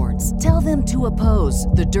rewards. Tell them to oppose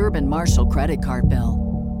the Durbin-Marshall credit card bill.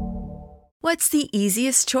 What's the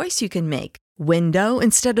easiest choice you can make? Window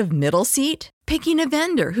instead of middle seat? Picking a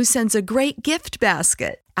vendor who sends a great gift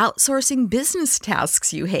basket? Outsourcing business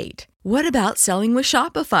tasks you hate? What about selling with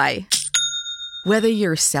Shopify? Whether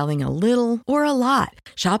you're selling a little or a lot,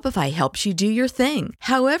 Shopify helps you do your thing,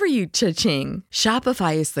 however you cha-ching.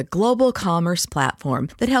 Shopify is the global commerce platform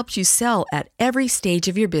that helps you sell at every stage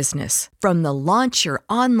of your business. From the launch your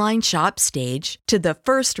online shop stage to the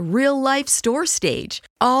first real-life store stage,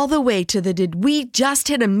 all the way to the did we just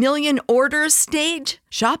hit 1 million orders stage.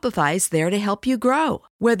 Shopify's there to help you grow.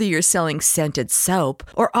 Whether you're selling scented soap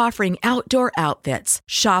or offering outdoor outfits,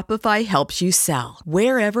 Shopify helps you sell.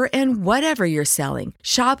 Wherever and whatever you're selling,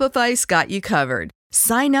 Shopify's got you covered.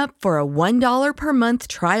 Sign up for a $1 per month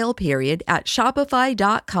trial period at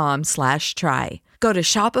shopify.com/try. Go to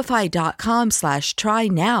shopify.com/try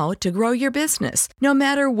now to grow your business, no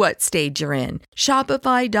matter what stage you're in.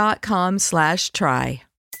 Shopify.com/try.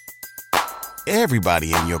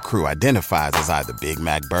 Everybody in your crew identifies as either Big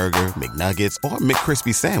Mac Burger, McNuggets, or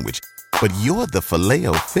McCrispy Sandwich. But you're the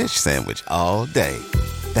Filet-O-Fish Sandwich all day.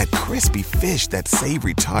 That crispy fish, that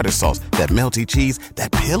savory tartar sauce, that melty cheese,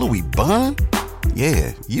 that pillowy bun.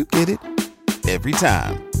 Yeah, you get it. Every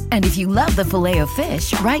time. And if you love the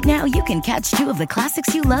Filet-O-Fish, right now you can catch 2 of the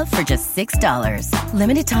classics you love for just $6.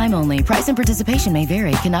 Limited time only. Price and participation may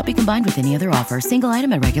vary. Cannot be combined with any other offer. Single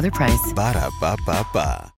item at regular price.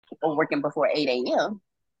 Ba-da-ba-ba-ba. Or working before 8 a.m.,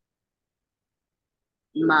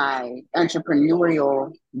 my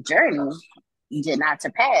entrepreneurial journey did not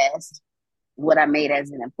surpass what I made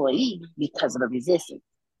as an employee because of the resistance.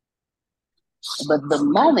 But the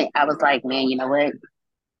moment I was like, man, you know what?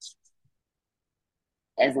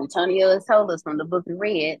 As Antonio has told us from the book we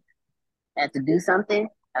read, I had to do something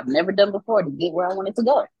I've never done before to get where I wanted to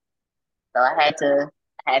go. So I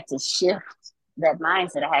had to shift that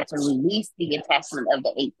mindset. I had to release the attachment of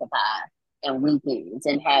the 8 to 5 and weekends,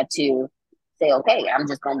 and had to say, okay, I'm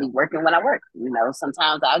just going to be working when I work. You know,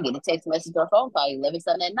 sometimes I'll get a text message or a phone call 11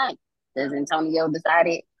 something at night because Antonio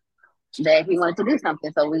decided that he wanted to do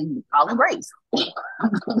something, so we call him Grace.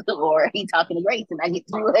 Or he talking to Grace and I get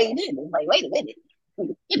to do what he did. It's like, wait a minute,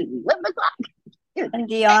 it is 11 o'clock. And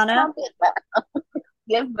Deanna,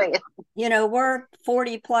 yes, ma'am. you know, we're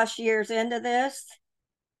 40 plus years into this,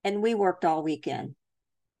 and we worked all weekend.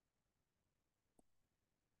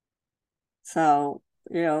 So,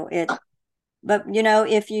 you know, but, you know,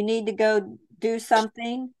 if you need to go do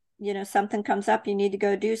something, you know, something comes up, you need to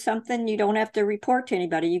go do something, you don't have to report to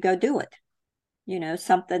anybody, you go do it. You know,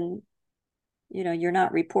 something, you know, you're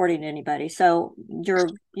not reporting to anybody. So you're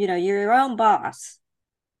your own boss.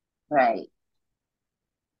 Right.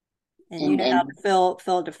 And you know how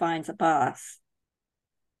Phil defines a boss.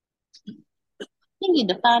 Can you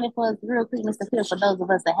define it for us real quick, Mr. Phil, for those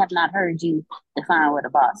of us that have not heard you define what a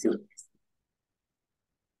boss is?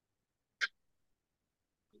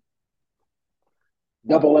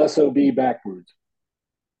 Double SOB backwards.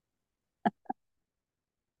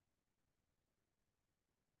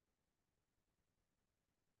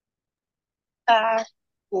 I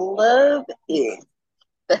love it.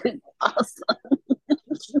 That is awesome.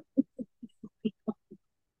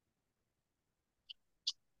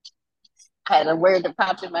 I had a word that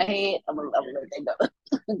popped in my head. I'm gonna let that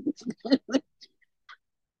go.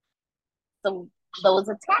 So those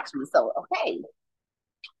attachments. So okay.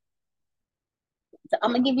 So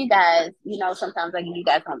I'm gonna give you guys, you know, sometimes I give you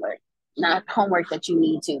guys homework. Not homework that you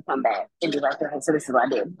need to come back and be like, okay, so this is what I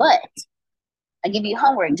did. But I give you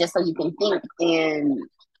homework just so you can think and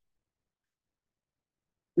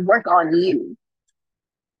work on you.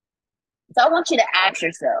 So I want you to ask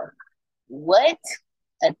yourself, what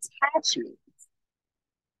attachment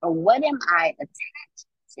or what am I attached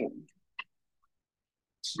to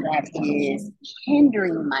that is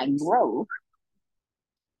hindering my growth?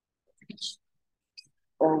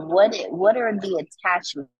 Or what are the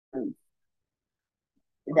attachments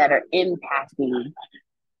that are impacting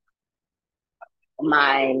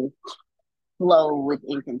my flow with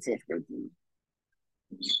inconsistency?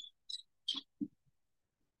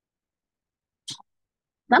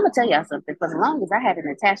 I'm gonna tell y'all something. For as long as I had an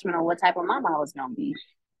attachment on what type of mom I was gonna be,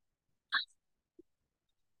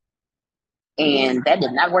 And that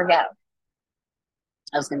did not work out.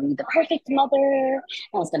 I was going to be the perfect mother.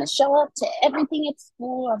 I was going to show up to everything at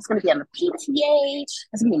school. I was going to be on the PTA. I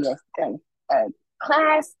was going to be a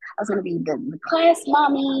class. I was going to be the class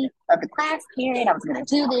mommy of the class parent. I was going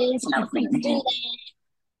to do this and I was going to do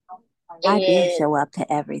that. I did show up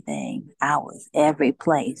to everything. I was every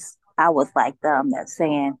place. I was like them that's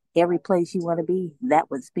saying every place you want to be,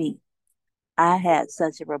 that was me. I had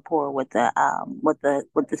such a rapport with the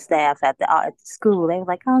staff at the school. They were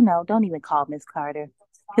like, "Oh no, don't even call Miss Carter,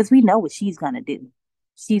 because we know what she's gonna do.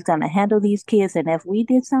 She's gonna handle these kids, and if we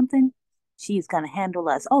did something, she's gonna handle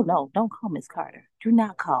us. Oh no, don't call Miss Carter. Do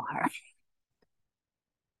not call her."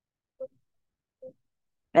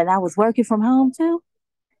 And I was working from home too.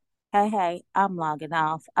 Hey, I'm logging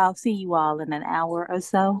off. I'll see you all in an hour or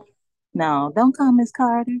so. No, don't call Miss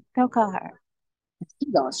Carter. Don't call her.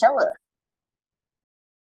 She's gonna show up.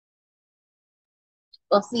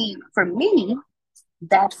 Well, see, for me,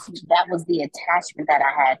 that was the attachment that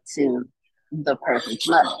I had to the perfect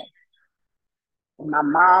mother. My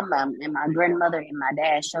mom and my grandmother and my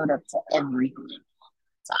dad showed up to everything.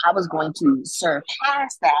 So I was going to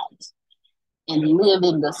surpass that and live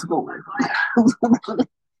in the school.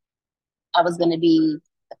 I was going to be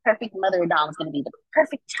the perfect mother, and I was going to be the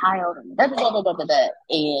perfect child, and and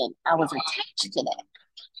I was attached to that.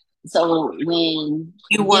 So when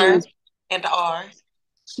you were and are.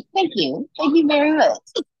 Thank you very much.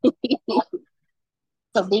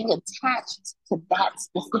 So being attached to that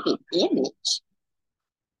specific image,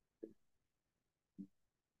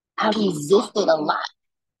 I resisted a lot,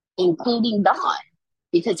 including Don,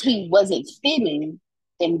 because he wasn't fitting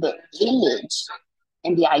in the image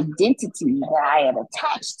and the identity that I had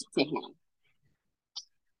attached to him.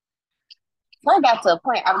 So I got to a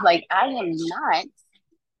point, I was like, I am not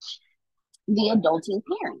the adulting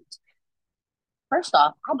parent. First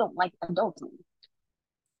off, I don't like adulting.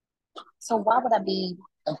 So why would I be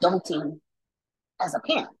adulting as a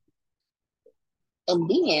parent? And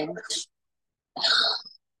then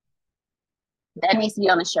that needs to be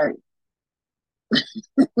on a shirt.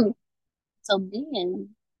 So then,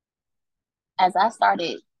 as I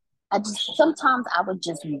started, sometimes I would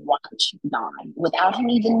just watch Don without him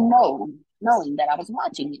even knowing that I was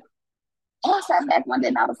watching him. And I sat back one day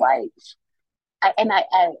and I was like, I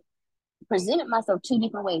presented myself two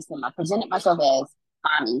different ways to him. I presented myself as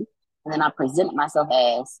mommy, and then I presented myself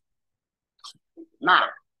as mom,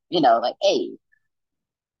 like, hey.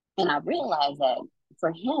 And I realized that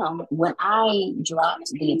for him, when I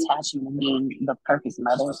dropped the attachment of being the perfect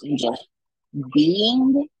mother and just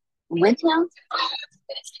being with him,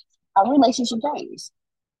 our relationship changed.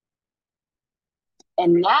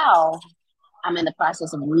 And now I'm in the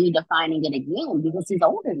process of redefining it again because he's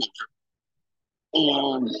older now.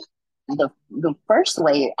 And the first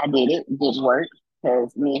way I did it didn't work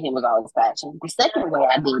because me and him was always clashing. The second way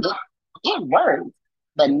I did it worked.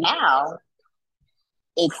 But now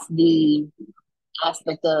it's the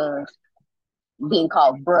aspect of being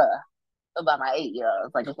called bruh by my 8-year-old.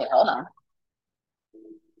 It's like, okay, hold on.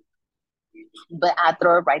 But I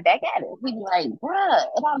throw it right back at him. He's like, bruh.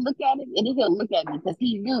 And I look at him and he'll look at me because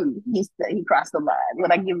he knew he crossed the line.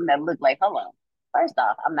 When I give him that look like, hold on. First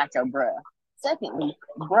off, I'm not your bruh. Secondly,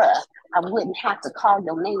 bruh, I wouldn't have to call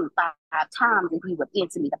your name 5 times if you would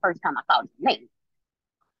answer me the first time I called your name.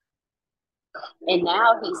 And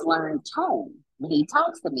now he's learned tone. When he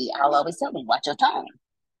talks to me, I'll always tell him, watch your tone.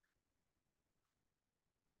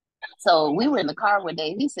 So we were in the car one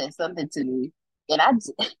day. He said something to me, and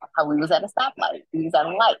we was at a stoplight. We was at a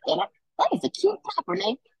light, and that is a cute top,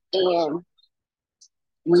 Renee. And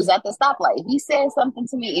we was at the stoplight. He said something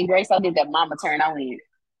to me, and Grace, I did that mama turn. I went.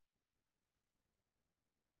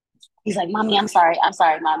 He's like, "Mommy, I'm sorry,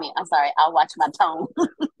 mommy, I'm sorry. I'll watch my tone."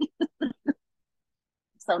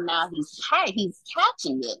 So now he's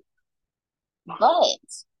catching it. But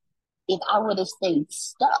if I would have stayed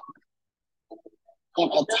stuck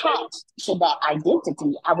and attached to that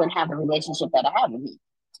identity, I wouldn't have the relationship that I have with him.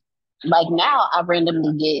 Like now, I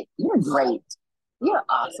randomly get, "You're great. You're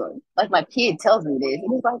awesome." Like my kid tells me this,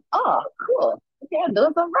 and he's like, "Oh, cool. Okay, I'm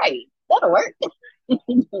doing something right. That'll work."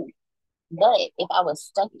 But if I was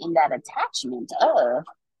stuck in that attachment of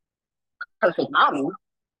perfect mommy,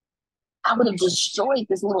 I would have destroyed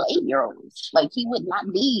this little 8-year-old. Like he would not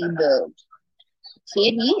be the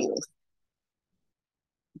kid he is.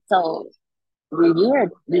 So when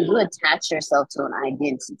you attach yourself to an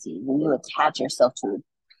identity, when you attach yourself to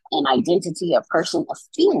an identity, a person, a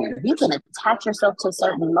feeling, you can attach yourself to a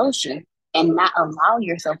certain emotion and not allow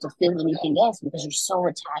yourself to feel anything else because you're so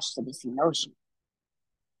attached to this emotion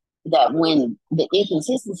that when the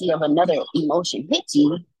inconsistency of another emotion hits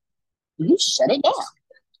you, You shut it down.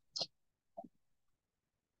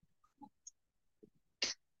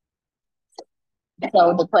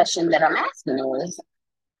 So the question that I'm asking is,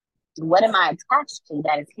 what am I attached to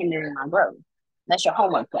that is hindering my growth? That's your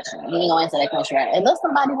homework question. You ain't gonna answer that question right. Unless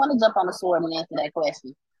somebody want to jump on the sword and answer that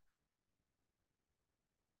question.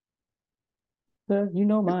 So you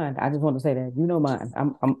know mine. I just want to say that you know mine.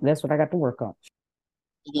 That's what I got to work on.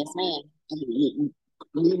 Yes, ma'am.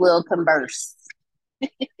 We will converse.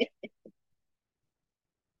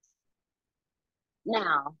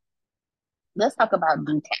 Now, let's talk about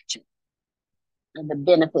detachment and the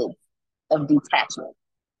benefits of detachment.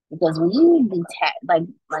 Because when you detach, like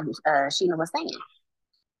Sheena was saying,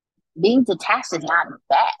 being detached is not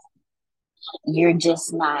bad. You're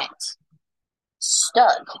just not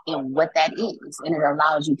stuck in what that is, and it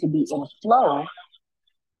allows you to be in flow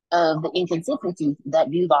of the inconsistencies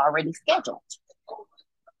that you've already scheduled.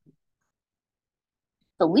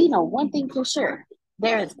 So we know one thing for sure: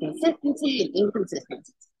 there is consistency and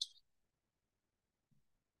inconsistency.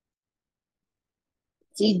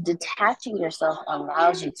 See, detaching yourself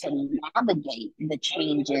allows you to navigate the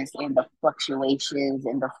changes and the fluctuations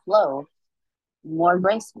and the flow more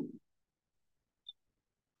gracefully.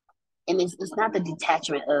 And it's not the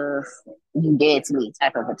detachment of you dead to me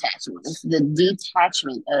type of attachment. It's the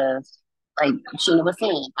detachment of, like Sheena was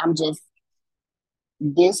saying,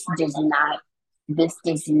 this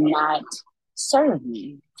does not serve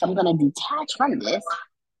me. So I'm gonna detach from this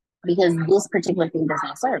because this particular thing does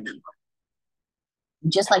not serve me.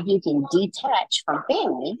 Just like you can detach from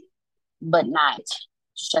family, but not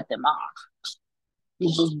shut them off. You're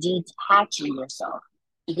just detaching yourself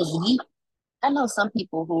because I know some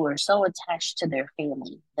people who are so attached to their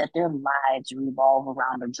family that their lives revolve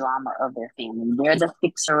around the drama of their family. They're the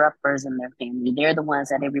fixer-uppers in their family. They're the ones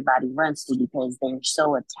that everybody runs to because they're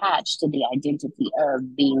so attached to the identity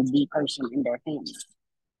of being the person in their family.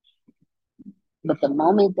 But the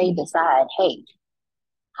moment they decide, hey,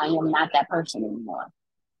 I am not that person anymore.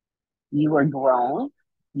 You are grown.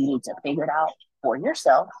 You need to figure it out for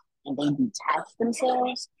yourself. And they detach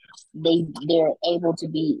themselves. They're able to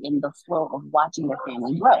be in the flow of watching their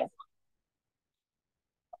family grow.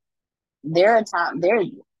 There's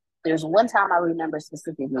one time I remember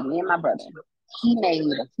specifically, me and my brother, he made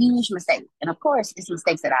a huge mistake. And of course, it's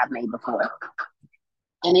mistakes that I've made before.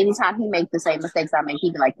 And anytime he makes the same mistakes I make,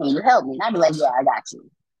 he'd be like, can you help me? And I'd be like, yeah, I got you.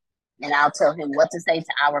 And I'll tell him what to say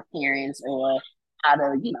to our parents or how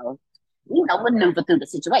to, maneuver through the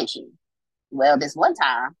situation. Well, this one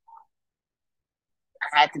time,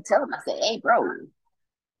 I had to tell him, I said, hey, bro,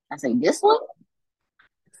 I said, this one,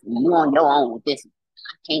 you on your own with this one.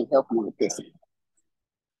 I can't help you with this one.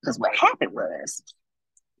 Because what happened was,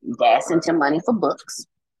 Dad sent him money for books.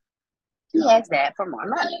 He asked Dad for more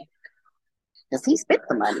money because he spent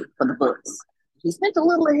the money for the books. He spent a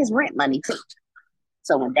little of his rent money too.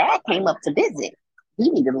 So when Dad came up to visit, he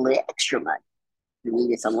needed a little extra money. He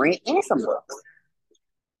needed some rent and some books.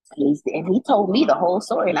 And he told me the whole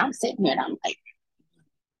story, and I'm sitting here and I'm like,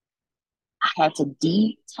 I had to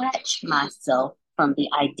detach myself from the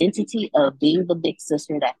identity of being the big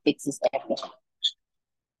sister that fixes everything.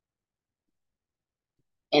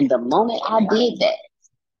 And the moment I did that,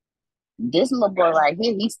 this little boy right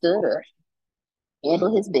here, he stood up,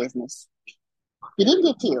 handled his business. He didn't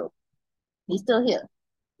get killed. He's still here.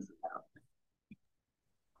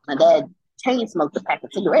 My dad chain smoked a pack of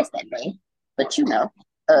cigarettes that day, but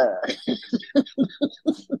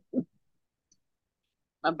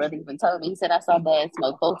my brother even told me, he said, I saw Dad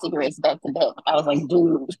smoke 4 cigarettes back to back. I was like,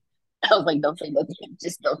 dude, I was like, don't say nothing.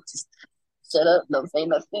 Just shut up. Don't say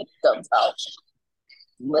nothing. Don't talk.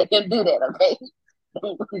 Let him do that, okay?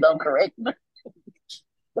 Don't correct me.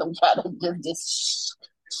 Don't try to just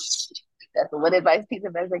that's what advice Peter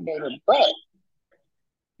Bezer gave him. But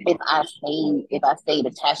if I stayed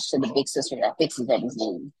attached to the big sister that fixes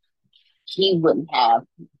everything, he wouldn't have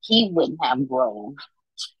grown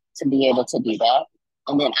to be able to do that.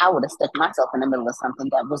 And then I would have stuck myself in the middle of something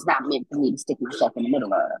that was not meant for me to stick myself in the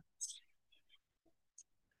middle of.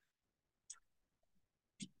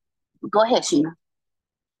 Go ahead, Sheena.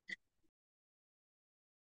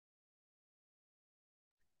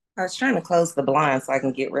 I was trying to close the blind so I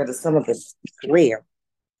can get rid of some of the glare.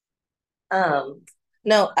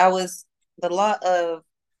 No, the law of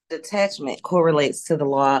detachment correlates to the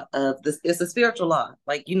law of this. It's a spiritual law.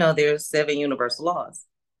 Like, there's 7 universal laws.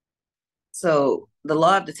 So the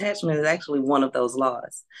law of detachment is actually one of those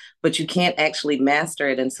laws, but you can't actually master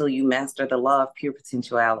it until you master the law of pure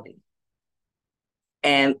potentiality.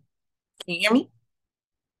 And can you hear me?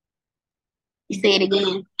 You say it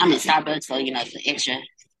again. I'm in Starbucks, so it's the extra.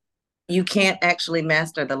 you can't actually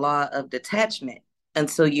master the law of detachment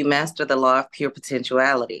until you master the law of pure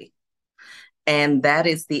potentiality. And that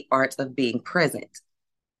is the art of being present.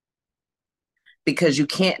 Because you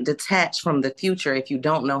can't detach from the future if you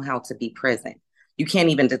don't know how to be present. You can't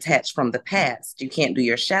even detach from the past. You can't do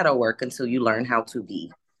your shadow work until you learn how to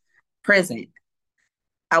be present.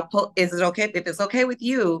 Is it okay if it's okay with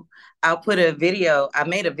you? I'll put a video. I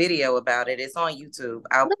made a video about it. It's on YouTube.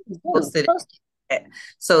 I'll post it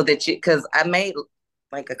so that because I made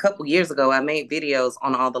like a couple years ago, I made videos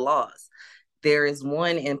on all the laws. There is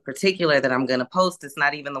one in particular that I'm going to post. It's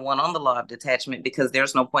not even the one on the law of detachment because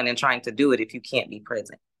there's no point in trying to do it if you can't be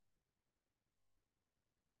present.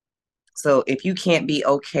 So if you can't be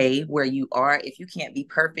okay where you are, if you can't be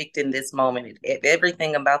perfect in this moment, if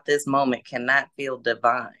everything about this moment cannot feel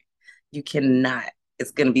divine, you cannot.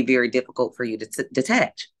 It's going to be very difficult for you to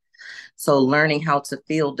detach. So learning how to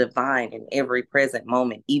feel divine in every present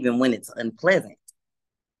moment, even when it's unpleasant.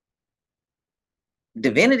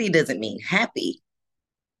 Divinity doesn't mean happy.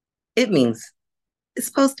 It means it's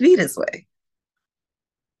supposed to be this way.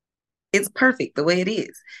 It's perfect the way it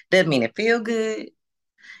is. Doesn't mean it feel good.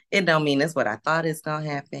 It don't mean it's what I thought is going to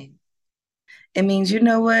happen. It means, you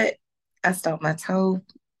know what? I stomped my toe.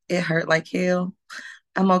 It hurt like hell.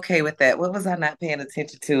 I'm okay with that. What was I not paying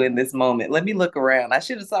attention to in this moment? Let me look around. I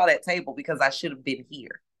should have saw that table because I should have been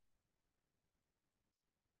here.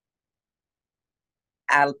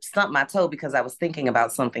 I stumped my toe because I was thinking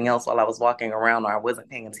about something else while I was walking around or I wasn't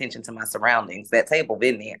paying attention to my surroundings. That table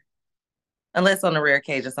been there. Unless on a rare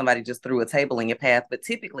occasion somebody just threw a table in your path, but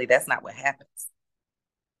typically that's not what happens.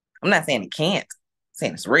 I'm not saying it can't. I'm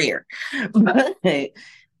saying it's rare. But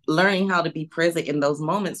learning how to be present in those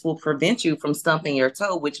moments will prevent you from stumping your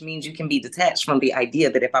toe, which means you can be detached from the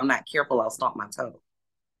idea that if I'm not careful, I'll stomp my toe.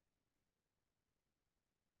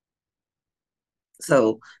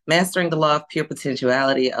 So mastering the law of pure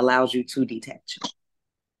potentiality allows you to detach.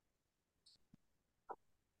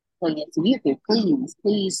 So yes, if you could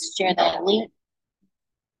please share that link.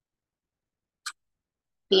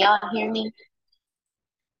 Can y'all hear me?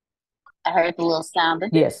 I heard the little sound.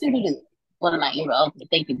 Yes. One of my ear. Okay,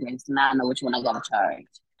 thank you, Grace. Now I know which one I gotta charge.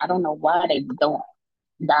 I don't know why they don't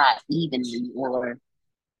die evenly or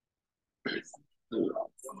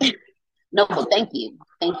no, but thank you.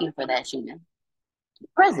 Thank you for that, Sheena.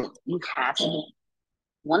 Present. You have to be.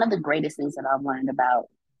 One of the greatest things that I've learned about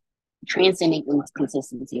transcending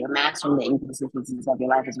inconsistency or mastering the inconsistencies of your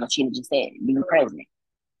life is what Sheena just said, being present.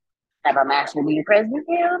 Have I mastered being present?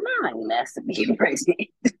 Hell no, I ain't mastered being present.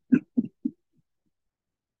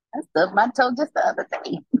 I stubbed my toe just the other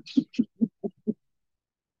day.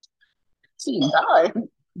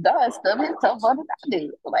 God stubbed his toe more than I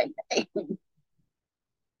do. Like, hey.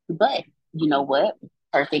 But you know what?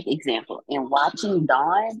 Perfect example. In watching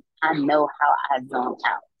Dawn, I know how I zone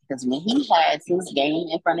out. Because when he has his game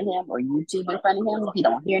in front of him or YouTube in front of him, he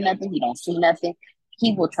don't hear nothing, he don't see nothing.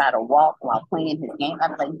 He will try to walk while playing his game.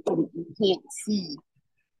 I'm like, you can't see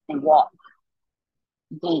and walk.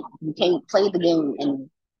 You can't play the game and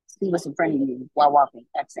see what's in front of you while walking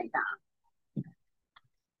at the same time.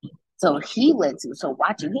 So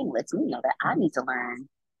watching him lets me know that I need to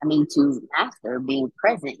master being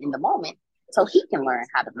present in the moment so he can learn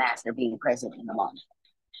how to master being present in the moment.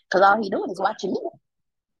 Because all he's doing is watching me.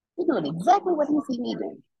 He's doing exactly what he sees me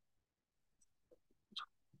do.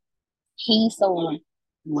 He's so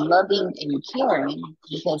loving and caring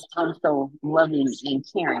because I'm so loving and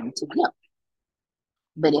caring to him.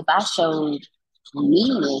 But if I showed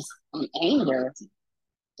meanness and anger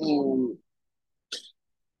and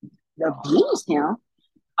abuse him,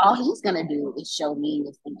 all he's gonna do is show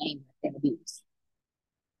meanness and anger and abuse.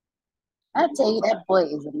 I tell you, that boy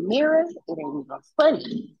is a mirror. It ain't even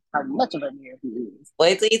funny how much of a mirror he is.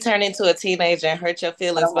 Wait till you turn into a teenager and hurt your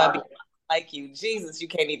feelings by being like you. Jesus, you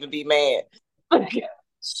can't even be mad. He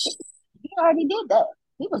already did that.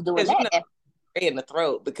 He was doing that. You know, in the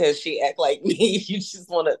throat because she act like me. You just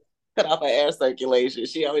want to cut off her air circulation.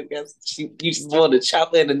 She always gets. You just want to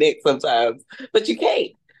chop her in the neck sometimes, but you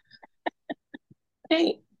can't.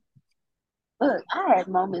 Look, I had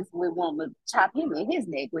moments where one would chop him in his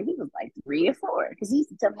neck where he was like 3 or 4 because he used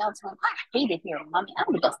to tell me all the time, I hate it here, mommy.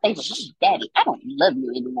 I'm gonna stay with my daddy. I don't love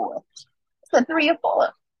you anymore. It's a 3 or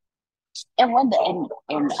 4. And one day,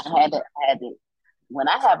 and I had it. When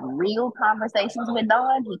I have real conversations with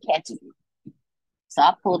Don, he catches me. So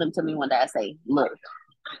I pulled him to me one day. I say, look,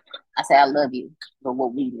 I love you. But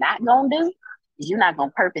what we not gonna do is you're not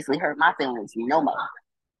gonna purposely hurt my feelings no more.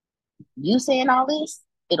 You saying all this,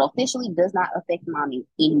 it officially does not affect mommy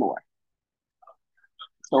anymore.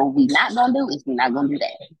 So what we not gonna do is we're not gonna do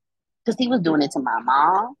that. Because he was doing it to my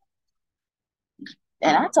mom,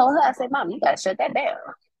 And I told her, I said, Mom, you got to shut that down.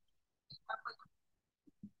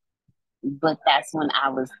 But that's when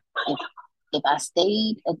if I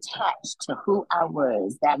stayed attached to who I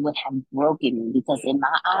was, that would have broken me, because in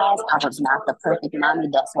my eyes, I was not the perfect mommy.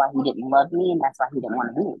 That's why he didn't love me, and that's why he didn't want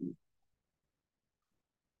to be with me.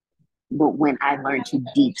 But when I learned to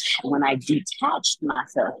when I detached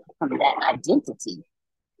myself from that identity,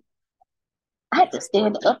 I had to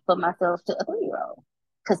stand up for myself to a 3-year-old,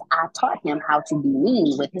 because I taught him how to be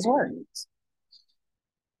mean with his words.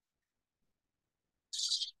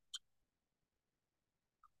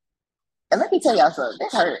 And let me tell y'all something,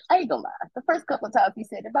 that hurt. I ain't gonna lie. The first couple of times he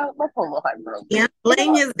said about my poor little heart broke. Yeah,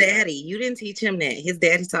 blame his daddy. You didn't teach him that. His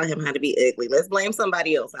daddy taught him how to be ugly. Let's blame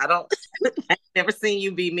somebody else. I've never seen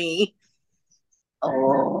you be mean.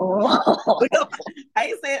 Oh.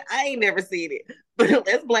 I ain't never seen it. But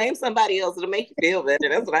let's blame somebody else. It'll make you feel better.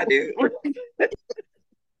 That's what I do.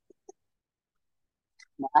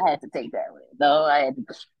 No, I had to take that one. No,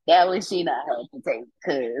 that one she not had to take,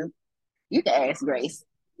 because you can ask Grace.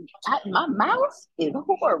 My mouth is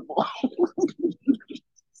horrible.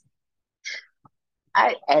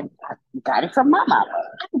 I got it from my mama.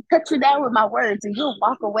 I can cut you down with my words and you'll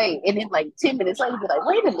walk away. And then like 10 minutes later, be like,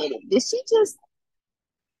 wait a minute, did she just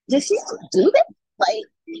do that? Like,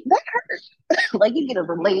 that hurt. Like, you get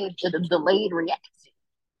a delayed reaction.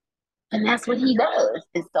 And that's what he does.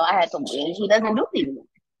 And so I had to win. He doesn't do it anymore.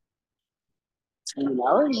 You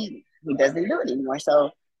know, he doesn't do it anymore. So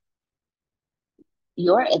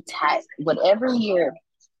your attack, what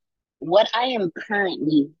I am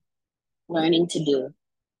currently learning to do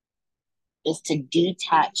is to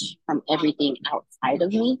detach from everything outside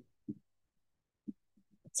of me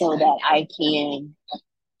so that I can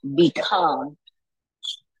become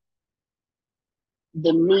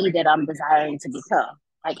the me that I'm desiring to become.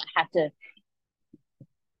 Like, I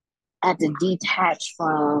have to detach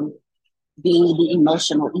from being the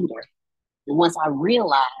emotional eater. And once I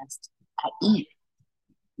realized I eat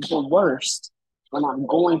the worst when I'm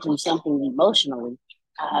going through something emotionally,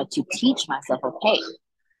 I had to teach myself, okay,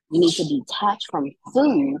 you need to detach from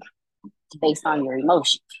food based on your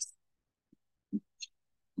emotions.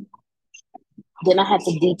 Then I had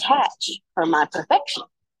to detach from my perfection,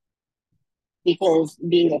 because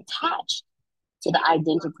being attached to the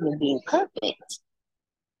identity of being perfect,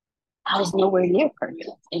 I was nowhere near perfect.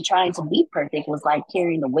 And trying to be perfect was like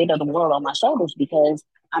carrying the weight of the world on my shoulders, because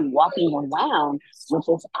I'm walking around with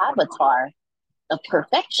this avatar of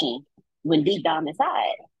perfection when deep down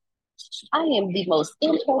inside, I am the most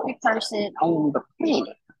imperfect person on the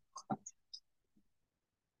planet.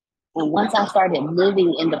 And once I started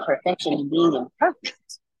living in the perfection of being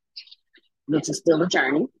imperfect, which is still a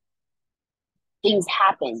journey, things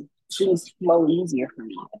happen. Things flow easier for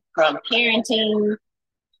me. From parenting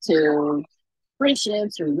to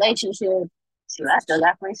friendships, relationships. So I still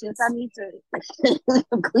got friendships I need to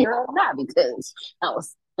clear up now, because I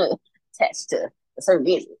was attached to a certain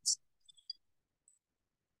business.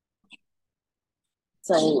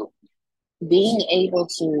 So being able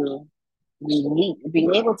to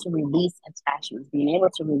release attachments, being able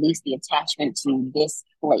to release the attachment to this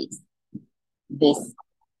place, this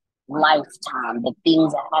lifetime, the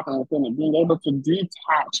things that happen within it, being able to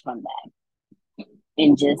detach from that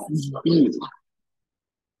and just be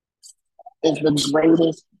is the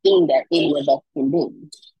greatest thing that any of us can do.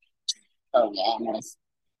 Oh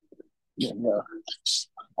yeah, well,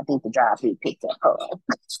 I think the drive through picked up. Hold on.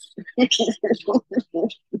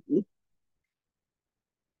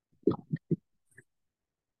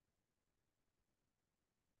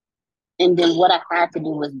 And then what I had to do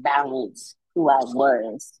was balance who I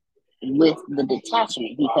was with the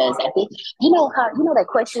detachment, because I think that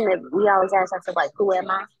question that we always ask ourselves, like, who am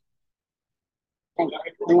I? And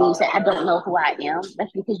when you say, I don't know who I am,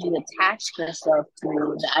 that's because you attach yourself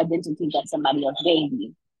to the identity that somebody else gave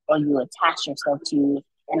you, or you attach yourself to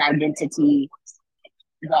an identity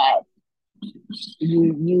that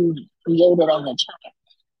you created as a child.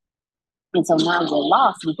 And so now you're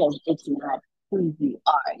lost, because it's not who you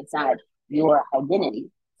are. It's not your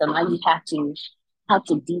identity. So now you have to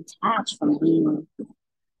detach from being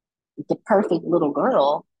the perfect little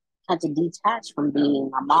girl, have to detach from being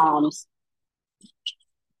my mom's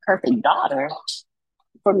perfect daughter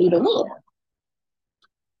for me to live.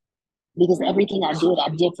 Because everything I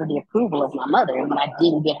did for the approval of my mother. And when I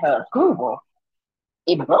didn't get her approval,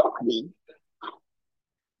 it broke me.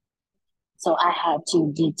 So I had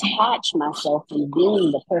to detach myself from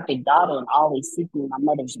being the perfect daughter and always seeking my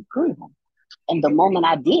mother's approval. And the moment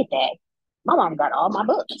I did that, my mom got all my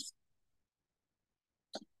books.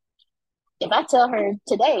 If I tell her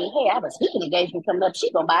today, hey, I have a speaking engagement coming up,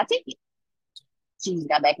 she's going to buy a ticket. she just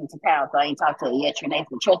got back into town, so I ain't talked to her yet. Renee's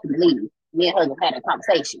been trusting me. Me and her have had a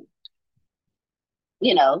conversation.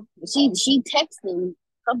 You know, she texting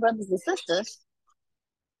her brothers and sisters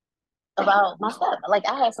about my stuff. Like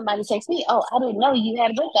I had somebody text me, "Oh, I didn't know you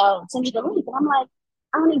had a breakout. Send me the link." And I'm like,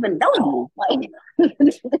 I don't even know you, like,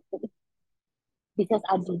 because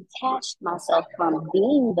I detached myself from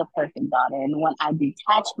being the perfect daughter, and when I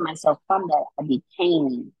detached myself from that, I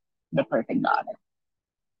became the perfect daughter.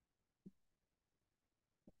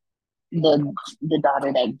 The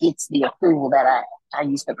daughter that gets the approval that I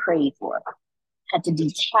used to crave for. I had to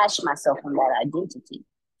detach myself from that identity.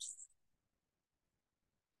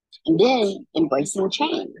 And then embracing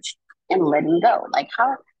change and letting go. Like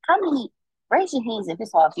how many, raise your hands if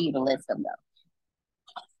it's hard for you to let them go.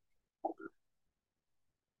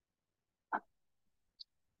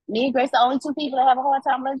 Me and Grace the only two people that have a hard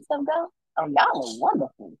time letting stuff go. Oh, y'all are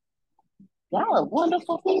wonderful. Y'all are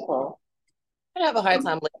wonderful people. I have a hard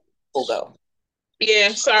time letting people go. Yeah,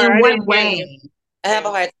 sorry. In I what didn't hear you. way? I have a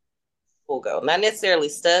hard time letting people go. Not necessarily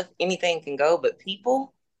stuff, anything can go, but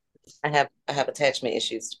people, I have attachment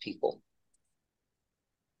issues to people.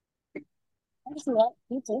 I see that.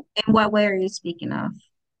 Me too. In what way are you speaking of?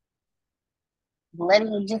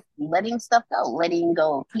 Letting stuff go, letting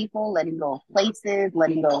go of people, letting go of places,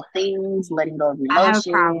 letting go of things, letting go of I have a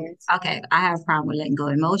problem. emotions. Okay, I have a problem with letting go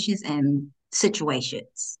of emotions and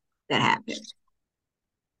situations that happen.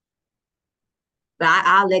 But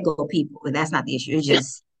I'll let go of people, but that's not the issue. It's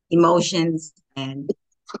just emotions and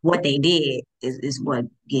what they did is what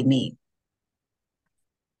get me.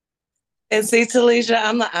 And see, Talisha,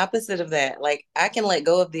 I'm the opposite of that. Like I can let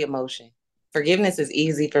go of the emotion. Forgiveness is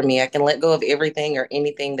easy for me. I can let go of everything or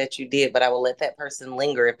anything that you did, but I will let that person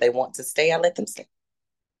linger. If they want to stay, I let them stay.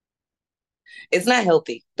 It's not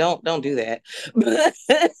healthy. Don't do that.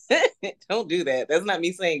 Don't do that. That's not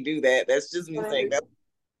me saying do that. That's just me saying that.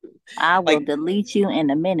 I will delete you in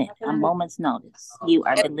a minute, a moment's notice. You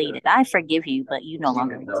are deleted. I forgive you, but you no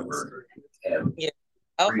longer exist. Yeah,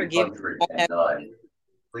 I'll forgive you. I won't have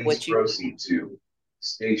what you proceed to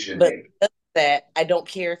station but that I don't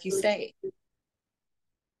care if you stay.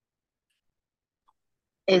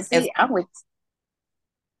 And see, I'm with.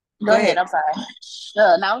 Go ahead. I'm sorry.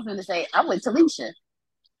 And I was going to say I'm with Talisha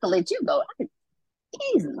to let you go.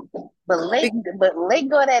 Easy, but let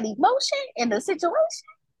go of that emotion and the situation.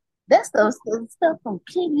 That stuff from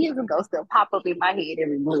 10 years ago still pop up in my head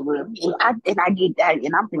every blue room. And I get that,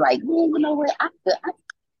 and I'm like, man, you know what? I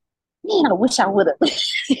wish I would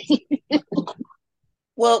have.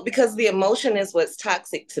 Well, because the emotion is what's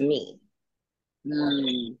toxic to me.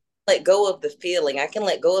 Let go of the feeling. I can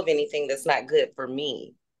let go of anything that's not good for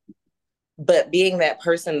me. But being that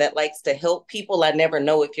person that likes to help people, I never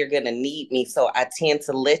know if you're going to need me. So I tend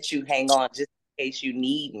to let you hang on just in case you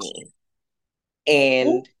need me.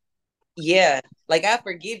 And yeah, like I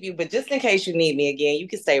forgive you, but just in case you need me again, you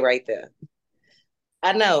can stay right there.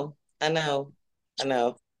 I know. My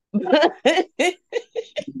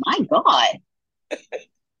God.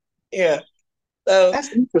 Yeah. So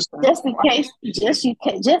that's interesting. Just in case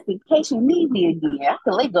you need me again, I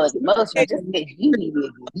can let go of the emotion. Just in case you need me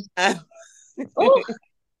again. Oh,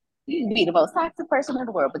 you can be the most toxic person in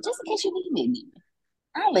the world, but just in case you need me again,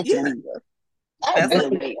 I'll let you leave us. That's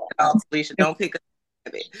like, Alicia, don't pick up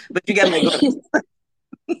it, but you gotta let go.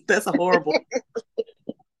 That's a horrible.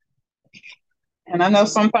 And I know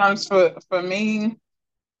sometimes for me,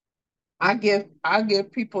 I give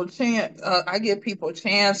people I give people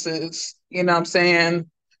chances, you know what I'm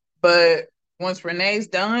saying? But once Renee's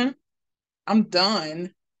done, I'm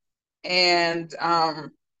done. And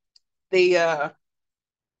the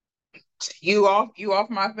you off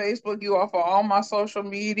my Facebook, you off of all my social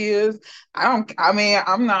medias. I'm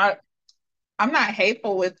not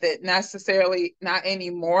hateful with it necessarily, not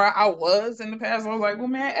anymore. I was in the past. I was like, well,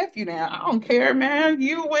 man, F you now. I don't care, man.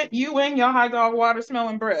 You and your hot dog water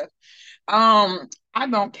smelling breath. I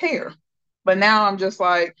don't care. But now I'm just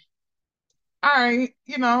like, all right,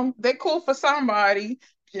 they're cool for somebody,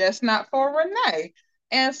 just not for Renee.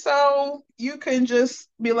 And so you can just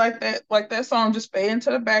be like that song, just fade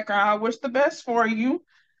into the background. I wish the best for you.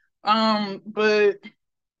 But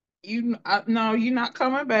no, you're not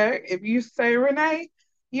coming back. If you say, Renee,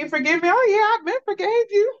 you forgive me. Oh yeah, I've been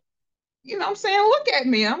forgave you. You know what I'm saying? Look at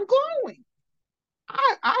me. I'm glowing.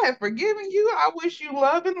 I have forgiven you. I wish you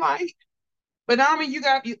love and light. But now I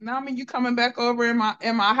mean you coming back over in my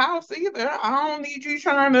house either. I don't need you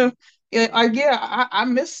trying to I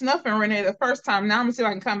missed snuffing Renee the first time. Now I'm gonna see if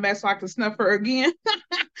I can come back so I can snuff her again.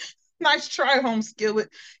 Nice try, home skillet.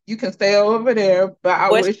 You can stay over there, but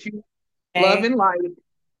I wish you love and light.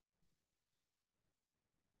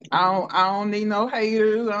 I don't need no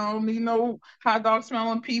haters. I don't need no hot dog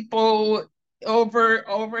smelling people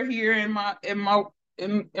over here in my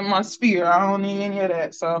sphere. I don't need any of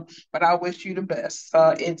that. So, but I wish you the best.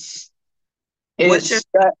 So What's your it's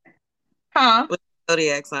huh? what's your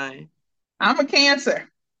zodiac sign? I'm a Cancer.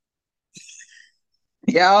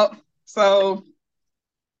 Yep. So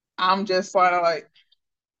I'm just sort of like,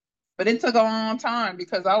 but it took a long time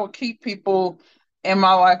because I would keep people in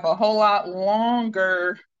my life a whole lot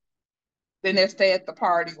longer than their stay at the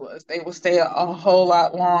party was. They would stay a whole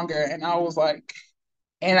lot longer. And I was like,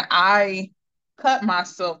 and I cut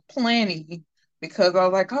myself plenty because I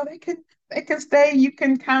was like, oh, they can stay. You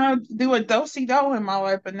can kind of do a do-si-do in my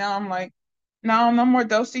life. But now I'm like, no more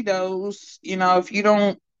do-si-dos. If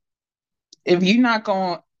you're not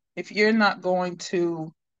going, if you're not going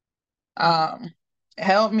to um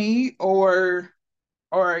help me or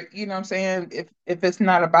what I'm saying, if it's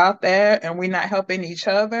not about that and we're not helping each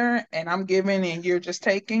other and I'm giving and you're just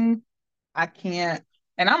taking, I can't.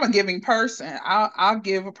 And I'm a giving person. I'll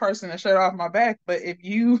give a person a shirt off my back. But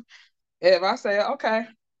if I say, okay,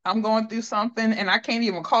 I'm going through something and I can't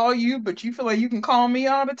even call you, but you feel like you can call me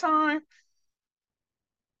all the time.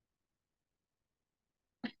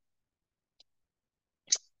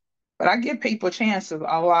 But I give people chances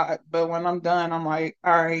a lot. But when I'm done, I'm like,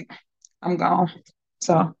 all right, I'm gone.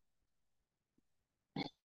 So want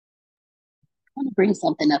to bring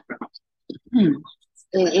something up.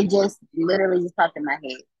 It just literally just popped in my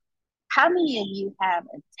head. How many of you have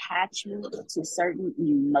attachment to certain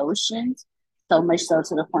emotions, so much so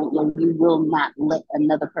to the point where you will not let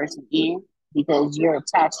another person in because you're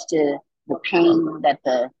attached to the pain that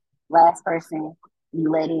the last person you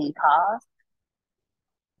let in caused?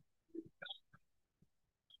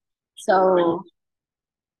 So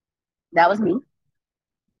that was me.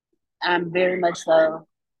 I'm very much so,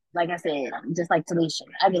 like I said, just like Talisha,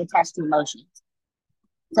 I get attached to emotions.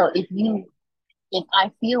 So if I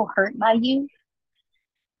feel hurt by you,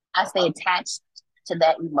 I stay attached to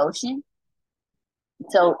that emotion.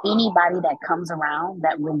 So anybody that comes around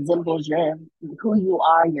that resembles who you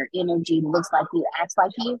are, your energy, looks like you, acts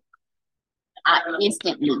like you, I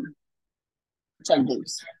instantly check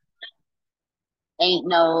deuce. Ain't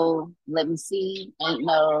no, let me see, ain't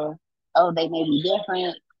no, oh, they may be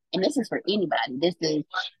different. And this is for anybody. This is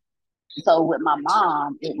so with my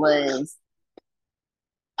mom, it was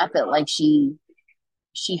I felt like she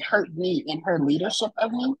hurt me in her leadership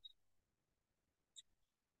of me.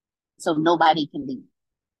 So nobody can lead.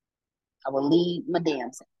 I will lead my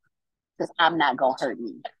damn self because I'm not gonna hurt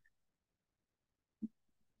me.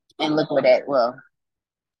 And look where that, well,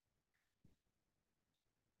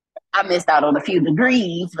 I missed out on a few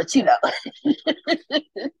degrees, but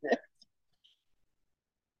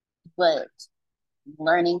but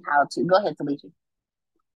learning how to go ahead, Talisha.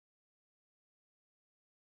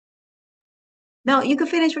 No, you can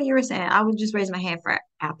finish what you were saying. I would just raise my hand for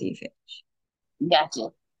after you finish. Gotcha.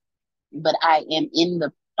 But I am in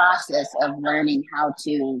the process of learning how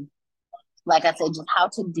to, like I said, just how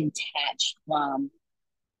to detach from.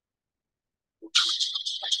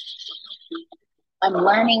 I'm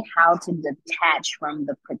learning how to detach from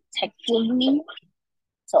the protective me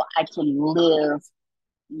so I can live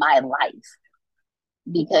my life.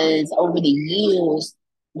 Because over the years,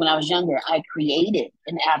 when I was younger, I created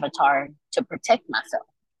an avatar to protect myself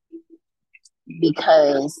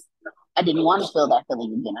because I didn't want to feel that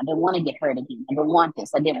feeling again. I didn't want to get hurt again. I didn't want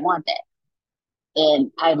this. I didn't want that.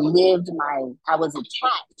 And I was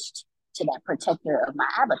attached to that protector of my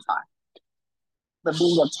avatar. But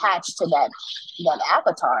being attached to that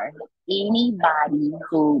avatar, anybody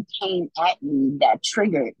who came at me that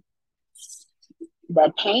triggered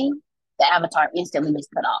that pain, the avatar instantly was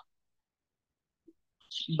cut off.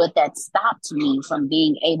 But that stopped me from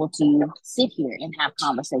being able to sit here and have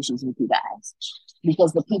conversations with you guys.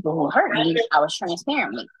 Because the people who hurt me, I was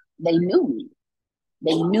transparent with. They knew me.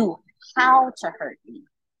 They knew how to hurt me.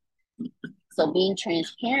 So being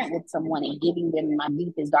transparent with someone and giving them my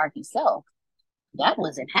deepest, darkest self, that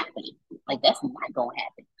wasn't happening. Like, that's not going to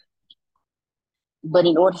happen. But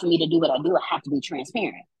in order for me to do what I do, I have to be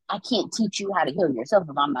transparent. I can't teach you how to heal yourself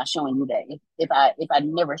if I'm not showing you that. If I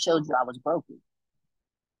never showed you I was broken.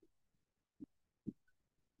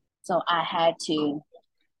 So I had to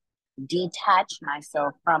detach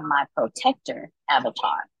myself from my protector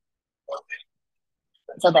avatar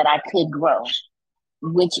so that I could grow,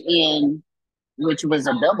 which was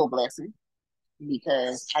a double blessing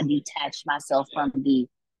because I detached myself from the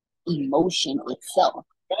emotion itself.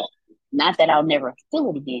 Not that I'll never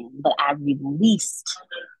feel it again, but I released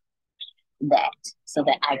that so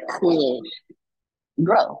that I could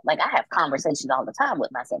grow. Like I have conversations all the time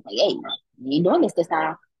with myself. Like, hey, you ain't doing this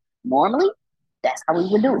time. Normally, that's how we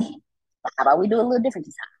would do it. But how about we do it a little different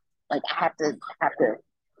this time? Like I have to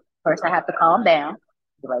first I have to calm down.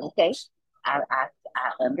 Be like, okay, I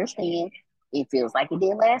understand. It feels like it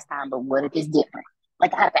did last time, but what if it's different?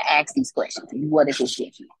 Like I have to ask these questions. What if it's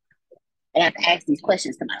different? I have to ask these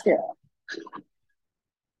questions to myself.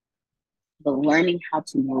 But learning how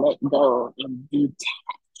to let go and detach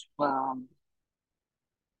from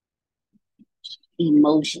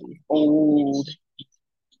emotions, old,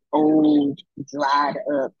 dried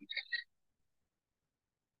up,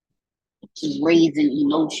 raising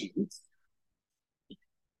emotions.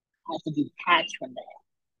 I have to detach from that.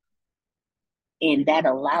 And that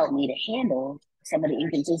allowed me to handle some of the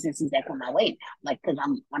inconsistencies that come my way now. Like, because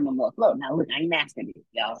I'm in more flow. Now, look, I ain't mastered it,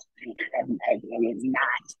 y'all. It is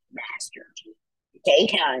not mastered.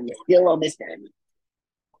 Okay, I'm still on this journey.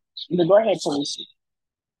 But go ahead, Felicia.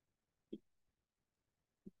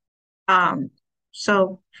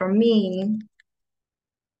 So for me,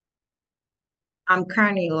 I'm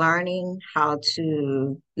currently learning how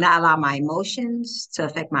to not allow my emotions to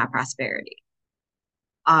affect my prosperity.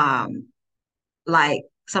 Um, like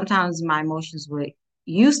sometimes my emotions would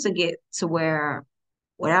used to get to where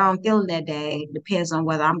whatever I'm feeling that day depends on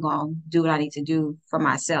whether I'm going to do what I need to do for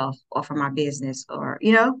myself or for my business or,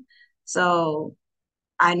 So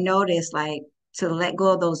I noticed like to let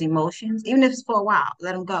go of those emotions, even if it's for a while,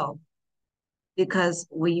 let them go. Because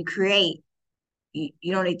when you create,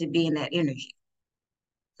 you don't need to be in that energy.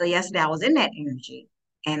 So yesterday I was in that energy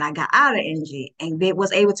and I got out of energy and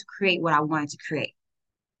was able to create what I wanted to create.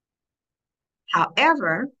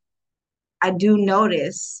 However, I do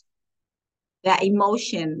notice that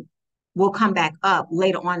emotion will come back up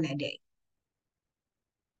later on that day.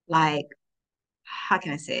 Like, how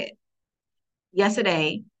can I say it?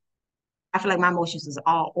 Yesterday, I feel like my emotions was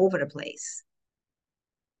all over the place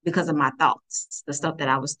because of my thoughts, the stuff that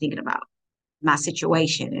I was thinking about, my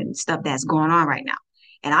situation and stuff that's going on right now.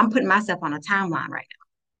 And I'm putting myself on a timeline right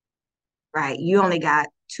now, right? You only got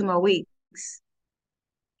 2 more weeks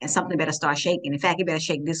and something better start shaking. In fact, it better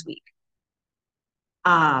shake this week.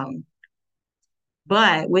 But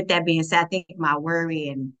with that being said, I think my worry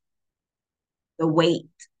and the weight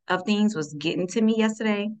of things was getting to me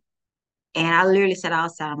yesterday. And I literally sat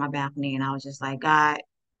outside on my balcony and I was just like, God,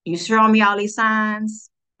 you showing me all these signs,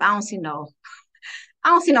 but I don't see no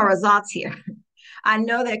results here. I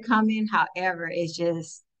know they're coming. However, it's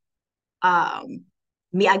just I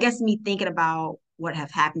guess me thinking about what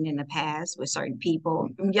have happened in the past with certain people.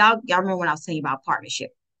 Y'all remember when I was telling you about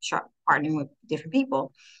partnering with different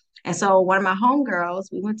people. And so one of my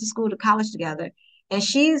homegirls, we went to school to college together, and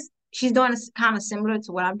she's doing kind of similar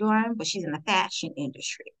to what I'm doing, but she's in the fashion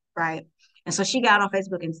industry, right? And so she got on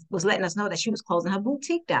Facebook and was letting us know that she was closing her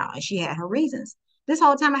boutique down, and she had her reasons. This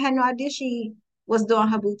whole time I had no idea she was doing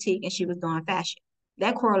her boutique and she was doing fashion.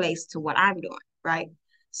 That correlates to what I'm doing, right?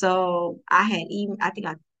 So I think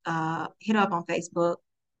I hit her up on Facebook,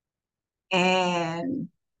 and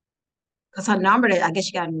because her number, I guess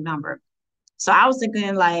she got a new number. So I was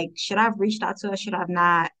thinking, like, should I have reached out to her? Should I have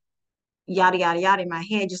not? Yada, yada, yada in my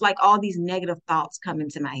head. Just like all these negative thoughts come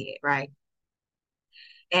into my head, right?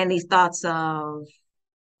 And these thoughts of,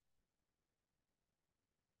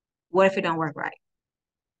 what if it don't work right?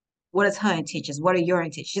 What is her intentions? What are your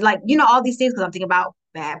intentions? Like, all these things because I'm thinking about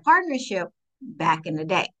bad partnership back in the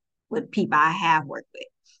day with people I have worked with.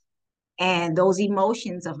 And those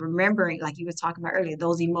emotions of remembering, like you were talking about earlier,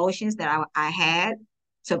 those emotions that I had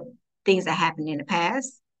to things that happened in the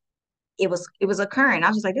past, it was occurring. I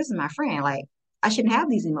was just like, this is my friend. Like, I shouldn't have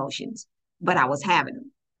these emotions, but I was having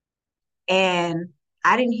them. And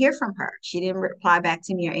I didn't hear from her. She didn't reply back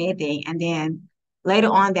to me or anything. And then later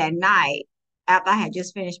on that night, after I had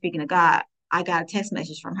just finished speaking to God, I got a text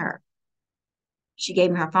message from her. She gave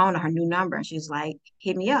me her phone or her new number, and she was like,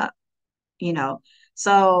 hit me up,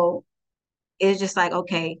 So it's just like,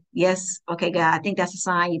 okay, yes, okay, God, I think that's a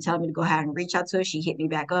sign. You tell me to go ahead and reach out to her. She hit me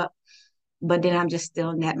back up. But then I'm just still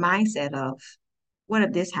in that mindset of, what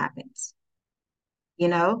if this happens? You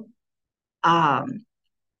know? Um,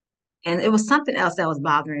 and it was something else that was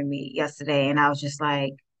bothering me yesterday. And I was just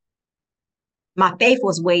like, my faith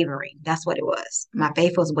was wavering. That's what it was. My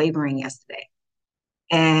faith was wavering yesterday.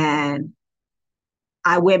 And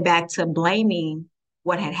I went back to blaming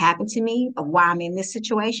what had happened to me of why I'm in this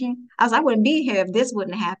situation. I wouldn't be here if this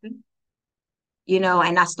wouldn't happen.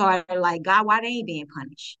 And I started like, God, why they ain't being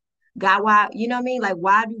punished? God, why, you know what I mean? Like,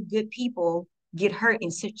 why do good people get hurt in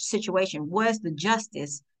such situation? Where's the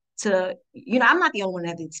justice to, I'm not the only one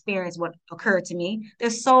that experienced what occurred to me.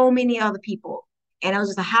 There's so many other people And I was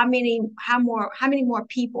just like, how many more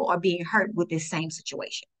people are being hurt with this same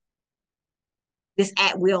situation? This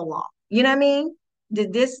at will law. You know what I mean?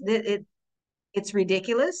 It's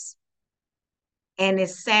ridiculous. And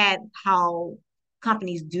it's sad how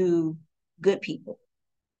companies do good people.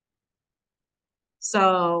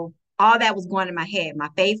 So all that was going in my head. My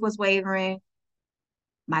faith was wavering,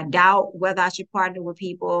 my doubt whether I should partner with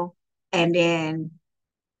people, and then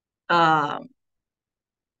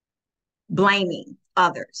blaming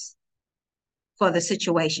others for the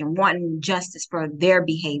situation, wanting justice for their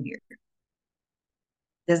behavior.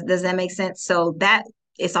 Does that make sense? So that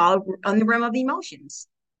it's all on the realm of emotions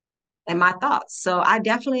and my thoughts. So I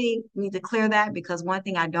definitely need to clear that, because one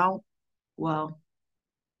thing I don't, well,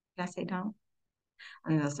 did I say don't? I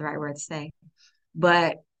think that's the right word to say.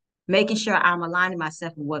 But making sure I'm aligning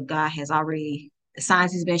myself with what God has already, the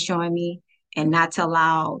signs He's been showing me, and not to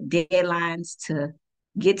allow deadlines to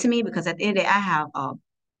get to me, because at the end of the day, I have a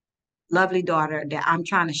lovely daughter that I'm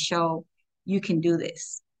trying to show you can do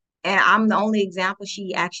this. And I'm the only example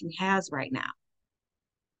she actually has right now.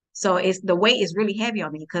 So it's the weight is really heavy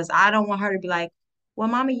on me, because I don't want her to be like, well,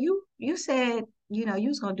 mommy, you said, you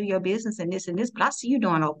was going to do your business and this, but I see you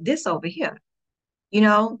doing this over here.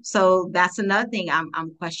 So that's another thing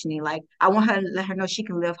I'm questioning. Like, I want her to let her know she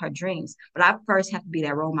can live her dreams, but I first have to be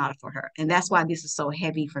that role model for her. And that's why this is so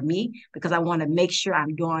heavy for me, because I want to make sure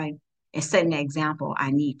I'm doing and setting the example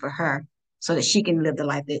I need for her, so that she can live the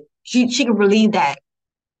life that she can believe that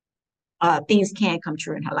things can come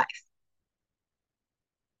true in her life.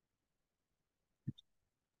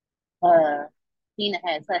 Tina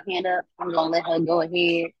has her hand up. I'm gonna let her go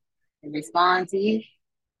ahead and respond to you.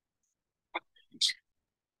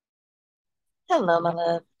 Hello, my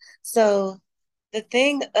love. So the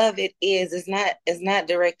thing of it is, it's not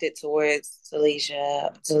directed towards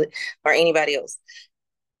Talisha or anybody else.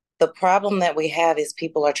 The problem that we have is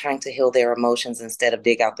people are trying to heal their emotions instead of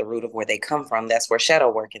dig out the root of where they come from. That's where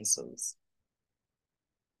shadow work ensues.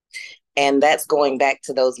 And that's going back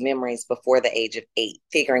to those memories before the age of 8,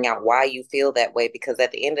 figuring out why you feel that way. Because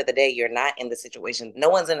at the end of the day, you're not in the situation. No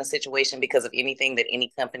one's in a situation because of anything that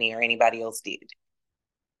any company or anybody else did.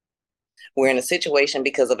 We're in a situation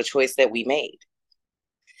because of a choice that we made.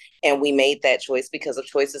 And we made that choice because of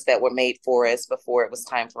choices that were made for us before it was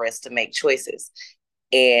time for us to make choices.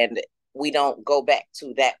 And we don't go back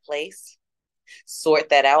to that place, sort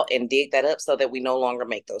that out, and dig that up so that we no longer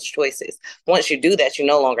make those choices. Once you do that, you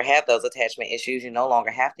no longer have those attachment issues. You no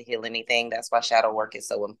longer have to heal anything. That's why shadow work is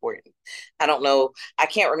so important. I don't know. I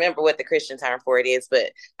can't remember what the Christian term for it is,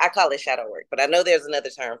 but I call it shadow work. But I know there's another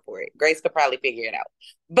term for it. Grace could probably figure it out.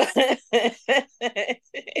 But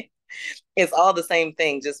it's all the same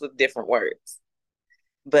thing, just with different words.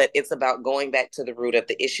 But it's about going back to the root of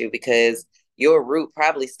the issue, because your root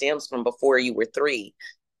probably stems from before you were 3,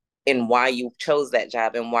 and why you chose that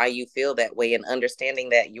job and why you feel that way, and understanding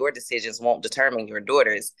that your decisions won't determine your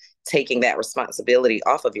daughter's, taking that responsibility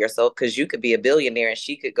off of yourself, because you could be a billionaire and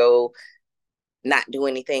she could go not do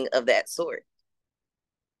anything of that sort.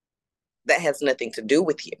 That has nothing to do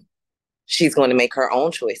with you. She's going to make her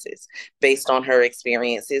own choices based on her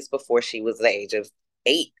experiences before she was the age of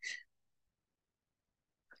 8.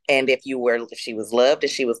 And if she was loved,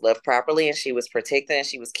 and she was loved properly, and she was protected, and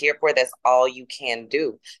she was cared for, that's all you can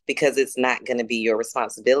do, because it's not going to be your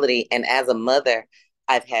responsibility. And as a mother,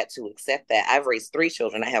 I've had to accept that. I've raised 3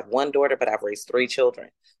 children. I have 1 daughter, but I've raised 3 children.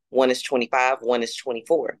 One is 25, one is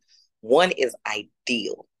 24. One is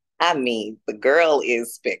ideal. I mean, the girl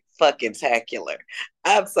is spectacular.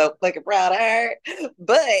 I'm so fucking proud of her.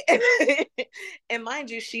 But, and mind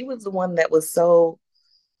you, she was the one that was so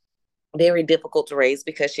very difficult to raise,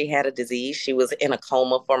 because she had a disease. She was in a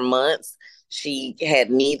coma for months. She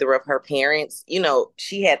had neither of her parents.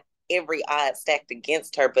 She had every odd stacked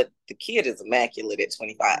against her, but the kid is immaculate at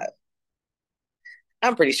 25.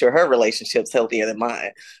 I'm pretty sure her relationship's healthier than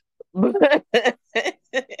mine.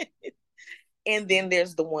 And then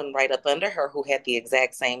there's the one right up under her who had the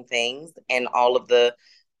exact same things and all of the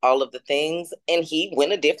things, and he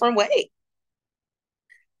went a different way.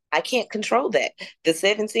 I can't control that. The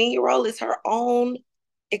 17-year-old is her own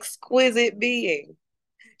exquisite being.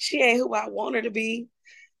 She ain't who I want her to be,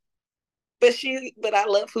 but I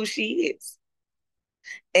love who she is.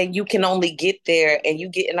 And you can only get there, and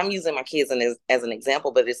I'm using my kids as an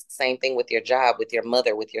example, but it's the same thing with your job, with your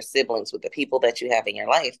mother, with your siblings, with the people that you have in your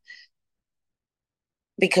life.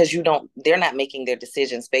 Because they're not making their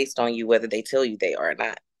decisions based on you, whether they tell you they are or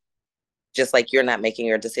not. Just like you're not making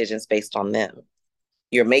your decisions based on them.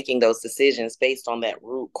 You're making those decisions based on that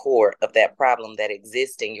root core of that problem that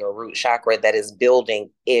exists in your root chakra that is building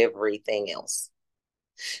everything else.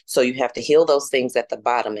 So you have to heal those things at the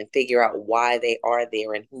bottom and figure out why they are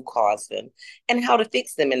there and who caused them and how to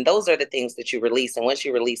fix them. And those are the things that you release. And once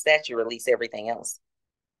you release that, you release everything else.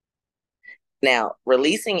 Now,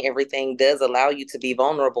 releasing everything does allow you to be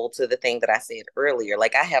vulnerable to the thing that I said earlier.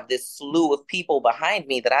 Like, I have this slew of people behind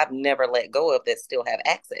me that I've never let go of that still have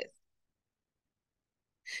access.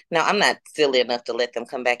 Now, I'm not silly enough to let them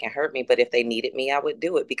come back and hurt me, but if they needed me, I would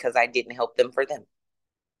do it because I didn't help them for them.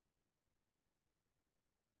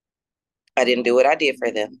 I didn't do what I did for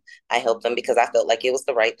them. I helped them because I felt like it was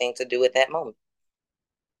the right thing to do at that moment.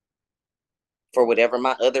 For whatever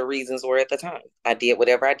my other reasons were at the time, I did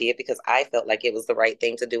whatever I did because I felt like it was the right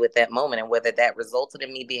thing to do at that moment. And whether that resulted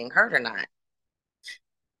in me being hurt or not,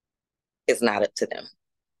 it's not up to them.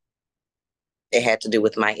 It had to do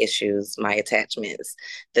with my issues, my attachments,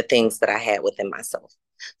 the things that I had within myself.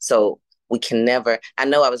 So we can never, I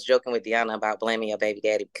know I was joking with Deanna about blaming your baby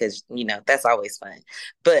daddy because, you know, that's always fun,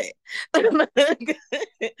 but,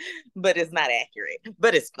 but it's not accurate,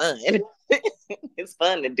 but it's fun. It's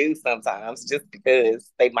fun to do sometimes just because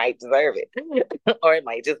they might deserve it, or it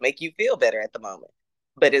might just make you feel better at the moment,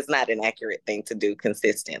 but it's not an accurate thing to do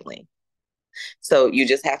consistently. So you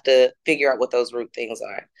just have to figure out what those root things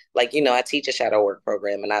are. Like, you know, I teach a shadow work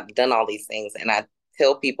program and I've done all these things and I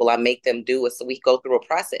tell people I make them do it so we go through a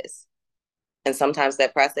process. And sometimes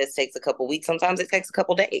that process takes a couple weeks. Sometimes it takes a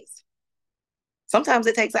couple days. Sometimes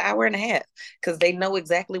it takes an hour and a half because they know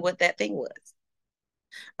exactly what that thing was.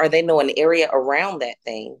 Or they know an area around that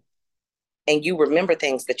thing. And you remember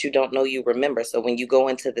things that you don't know you remember. So when you go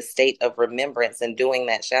into the state of remembrance and doing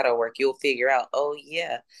that shadow work, you'll figure out, oh,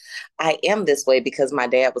 yeah, I am this way because my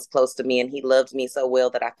dad was close to me and he loved me so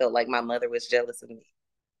well that I felt like my mother was jealous of me.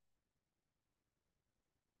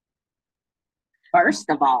 First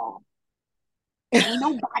of all, ain't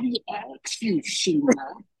nobody asked you, Sheila.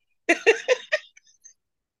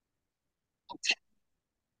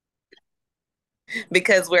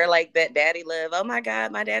 Because we're like that daddy love. Oh my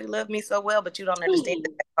God, my daddy loved me so well, but you don't understand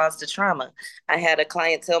that caused the trauma. I had a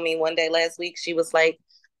client tell me one day last week, she was like,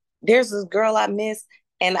 there's this girl I miss.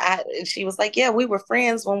 And she was like, yeah, we were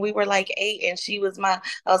friends when we were like 8 and she was I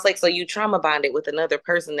was like, so you trauma bonded with another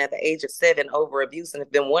person at the age of 7 over abuse and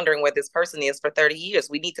have been wondering where this person is for 30 years.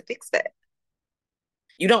 We need to fix that.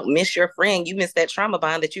 You don't miss your friend. You miss that trauma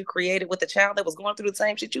bond that you created with a child that was going through the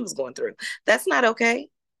same shit you was going through. That's not okay.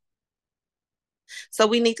 So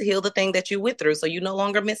we need to heal the thing that you went through so you no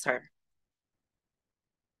longer miss her.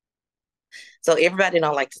 So everybody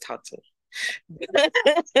don't like to talk to me.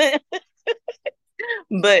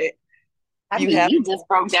 But you just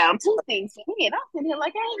broke down 2 things for me, and I'm sitting here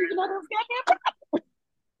like, I ain't even know those goddamn problems.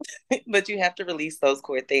 But you have to release those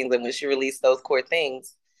core things. And once you release those core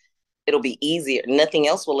things, it'll be easier. Nothing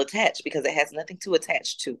else will attach because it has nothing to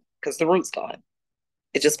attach to because the root's gone.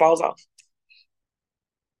 It just falls off.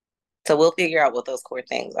 So we'll figure out what those core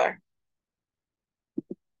things are.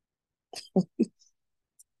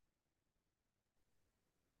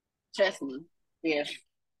 Trust me, if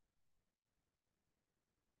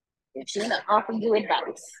Sheila offer you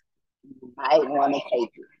advice, you might want to take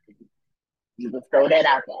it. You just throw that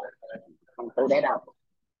out there. Throw that out there.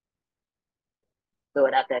 Throw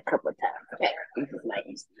it out there a couple of times. Okay. This is like,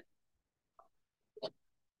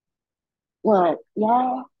 well,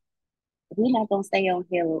 y'all, we're not gonna stay on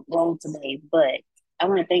here long today, but I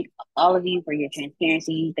want to thank all of you for your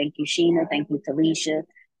transparency. Thank you, Sheena. Thank you, Talisha.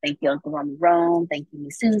 Thank you, Uncle Rome. Thank you,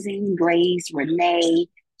 Miss Susan, Grace, Renee,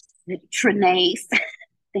 Trinace.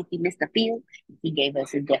 Thank you, Mr. Field. He gave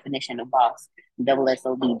us his definition of boss, double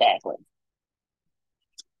SOB backwards.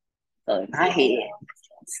 So in my head,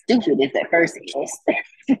 stupid is that first S.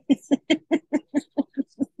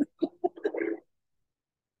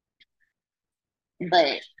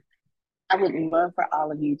 But I would love for all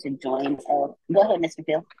of you to join. Go ahead, Mr.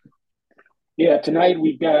 Phil. Yeah, tonight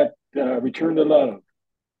we've got Return to Love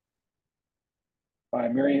by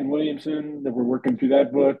Marianne Williamson, that we're working through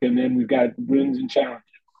that book. And then we've got Wins and Challenges.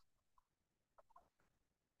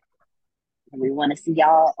 We want to see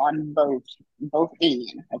y'all on both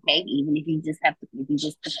ends, okay? Even if you just have to,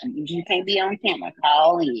 if you can't be on camera,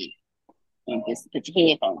 call in and just put your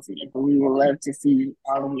headphones in. But we would love to see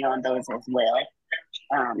all of you on those as well.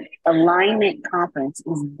 Alignment conference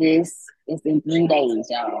is in 3 days,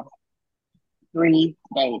 y'all. 3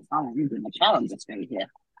 days. Oh, I'm doing a challenge right here.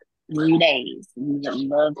 3 days. We would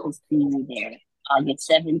love to see you there. August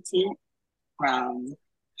 17th from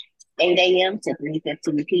 8 a.m. to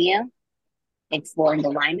 3:15 p.m. Exploring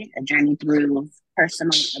Alignment, a journey through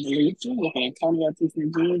personal evolution with Antonio T. G.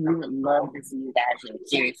 We would love to see you guys here.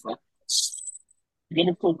 Seriously. Get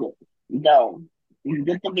a ticket. Go. You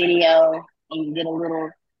get the video and you get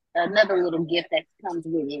another little gift that comes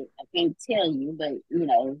with it. I can't tell you, but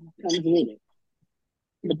comes with it.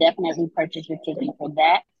 But definitely purchase your ticket for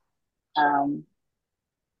that.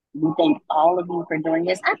 We thank all of you for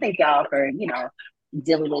joining us. I thank y'all for,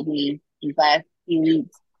 dealing with me these last few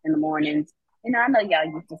weeks in the mornings. I know y'all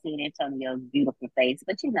used to seeing Antonio's beautiful face,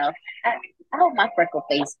 but I hope my freckle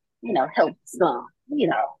face, helps some.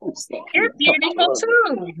 You're beautiful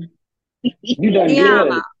too. You done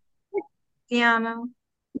Tiana, good. Tiana.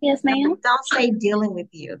 Yes, ma'am. Don't say dealing with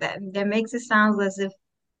you. That makes it sound as if,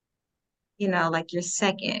 like you're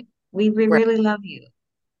second. We really love you.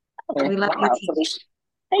 We love you.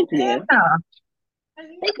 Thank you. Yeah.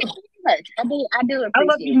 Thank you so much. I do I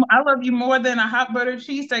love appreciate you. it. I love you more than a hot butter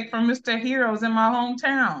cheesesteak from Mr. Heroes in my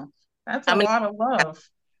hometown. That's a lot of love.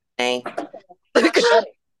 Hey.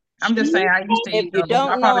 I'm just saying, I used to If eat you those. I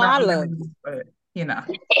don't know, probably I don't eat love them you.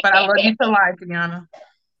 anymore, but I love you to life, Tiana.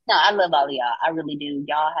 No, I love all of y'all. I really do.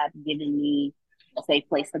 Y'all have given me a safe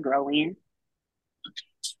place to grow in.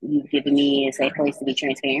 You've given me a safe place to be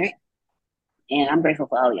transparent. And I'm grateful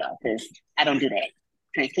for all of y'all because I don't do that.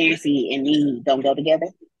 Transparency and me don't go together.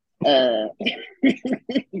 But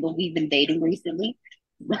we've been dating recently.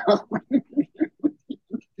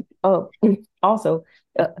 Oh, also,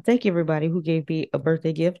 thank you everybody who gave me a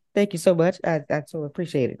birthday gift. Thank you so much. I so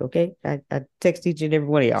appreciate it. Okay, I text each and every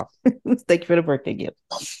one of y'all. Thank you for the birthday gift.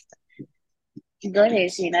 Go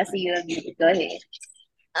ahead, Shane. I see you. Go ahead.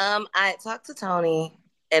 I talked to Tony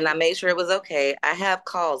and I made sure it was okay. I have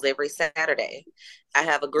calls every Saturday. I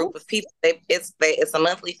have a group of people. It's a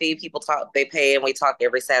monthly fee. People they pay, and we talk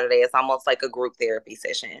every Saturday. It's almost like a group therapy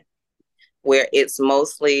session where it's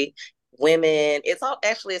mostly women.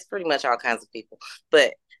 It's pretty much all kinds of people,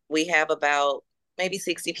 but we have about maybe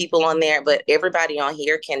 60 people on there, but everybody on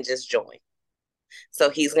here can just join. So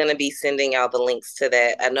he's going to be sending y'all the links to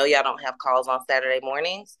that. I know y'all don't have calls on Saturday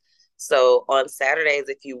mornings. So on Saturdays,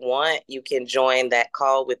 if you want, you can join that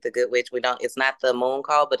call with the Good Witch. It's not the moon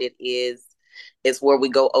call, but it's where we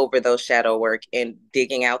go over those shadow work and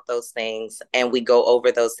digging out those things. And we go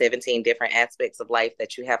over those 17 different aspects of life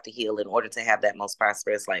that you have to heal in order to have that most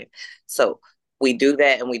prosperous life. So we do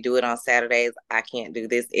that, and we do it on Saturdays. I can't do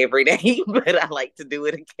this every day, but I like to do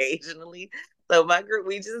it occasionally. So my group,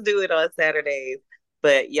 we just do it on Saturdays,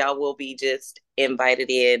 but y'all will be just invited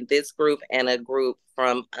in. This group and a group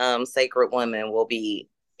from Sacred Women will be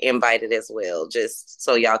invited as well, just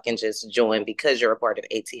so y'all can just join because you're a part of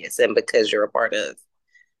ATS and because you're a part of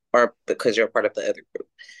the other group.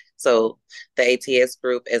 So the ATS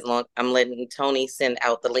group, I'm letting Tony send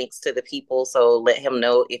out the links to the people. So let him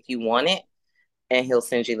know if you want it, and he'll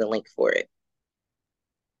send you the link for it.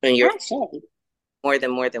 And you're more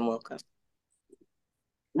than welcome.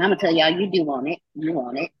 I'm gonna tell y'all, you do want it. You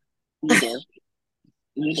want it. You do.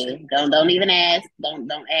 You do. Don't even ask. Don't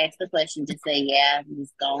ask the question. Just say, yeah,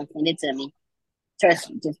 just go and send it to me. Trust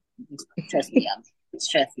me. Just trust me, y'all.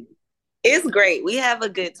 Just trust me. It's great. We have a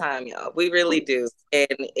good time, y'all. We really do. And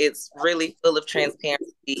it's really full of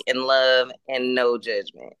transparency and love and no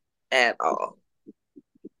judgment at all.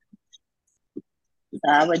 So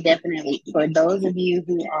I would definitely, for those of you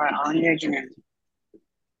who are on your journey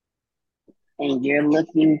and you're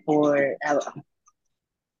looking for,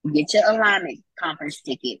 get your alignment conference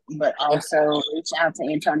ticket, but also reach out to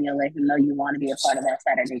Antonio, let him know you want to be a part of that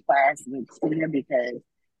Saturday class with Tina, because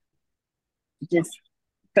just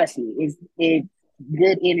trust me, it's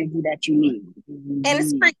good energy that you need. And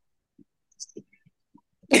it's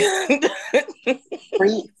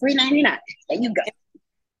free. free 99. There you go.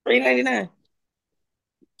 $3.99.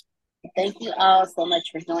 Thank you all so much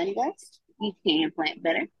for joining us. You can plant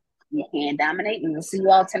better. You can dominate. And we'll see you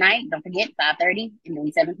all tonight. Don't forget, 5:30 and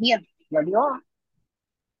then 7 p.m. Love you all.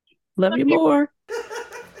 Love you more.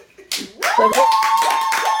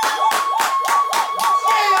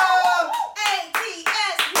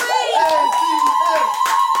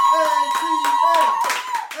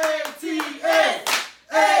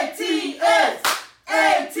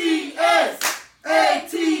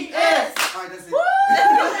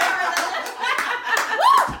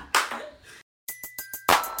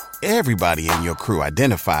 Everybody in your crew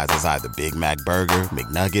identifies as either Big Mac Burger,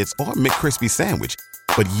 McNuggets, or McCrispy Sandwich.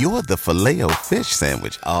 But you're the Filet-O-Fish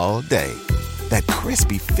Sandwich all day. That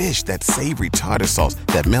crispy fish, that savory tartar sauce,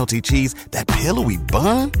 that melty cheese, that pillowy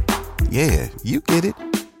bun. Yeah, you get it.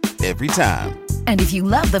 Every time. And if you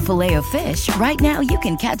love the Filet-O-Fish, right now you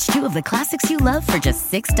can catch two of the classics you love for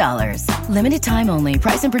just $6. Limited time only.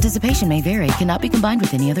 Price and participation may vary. Cannot be combined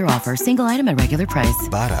with any other offer. Single item at regular price.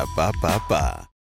 Ba-da-ba-ba-ba.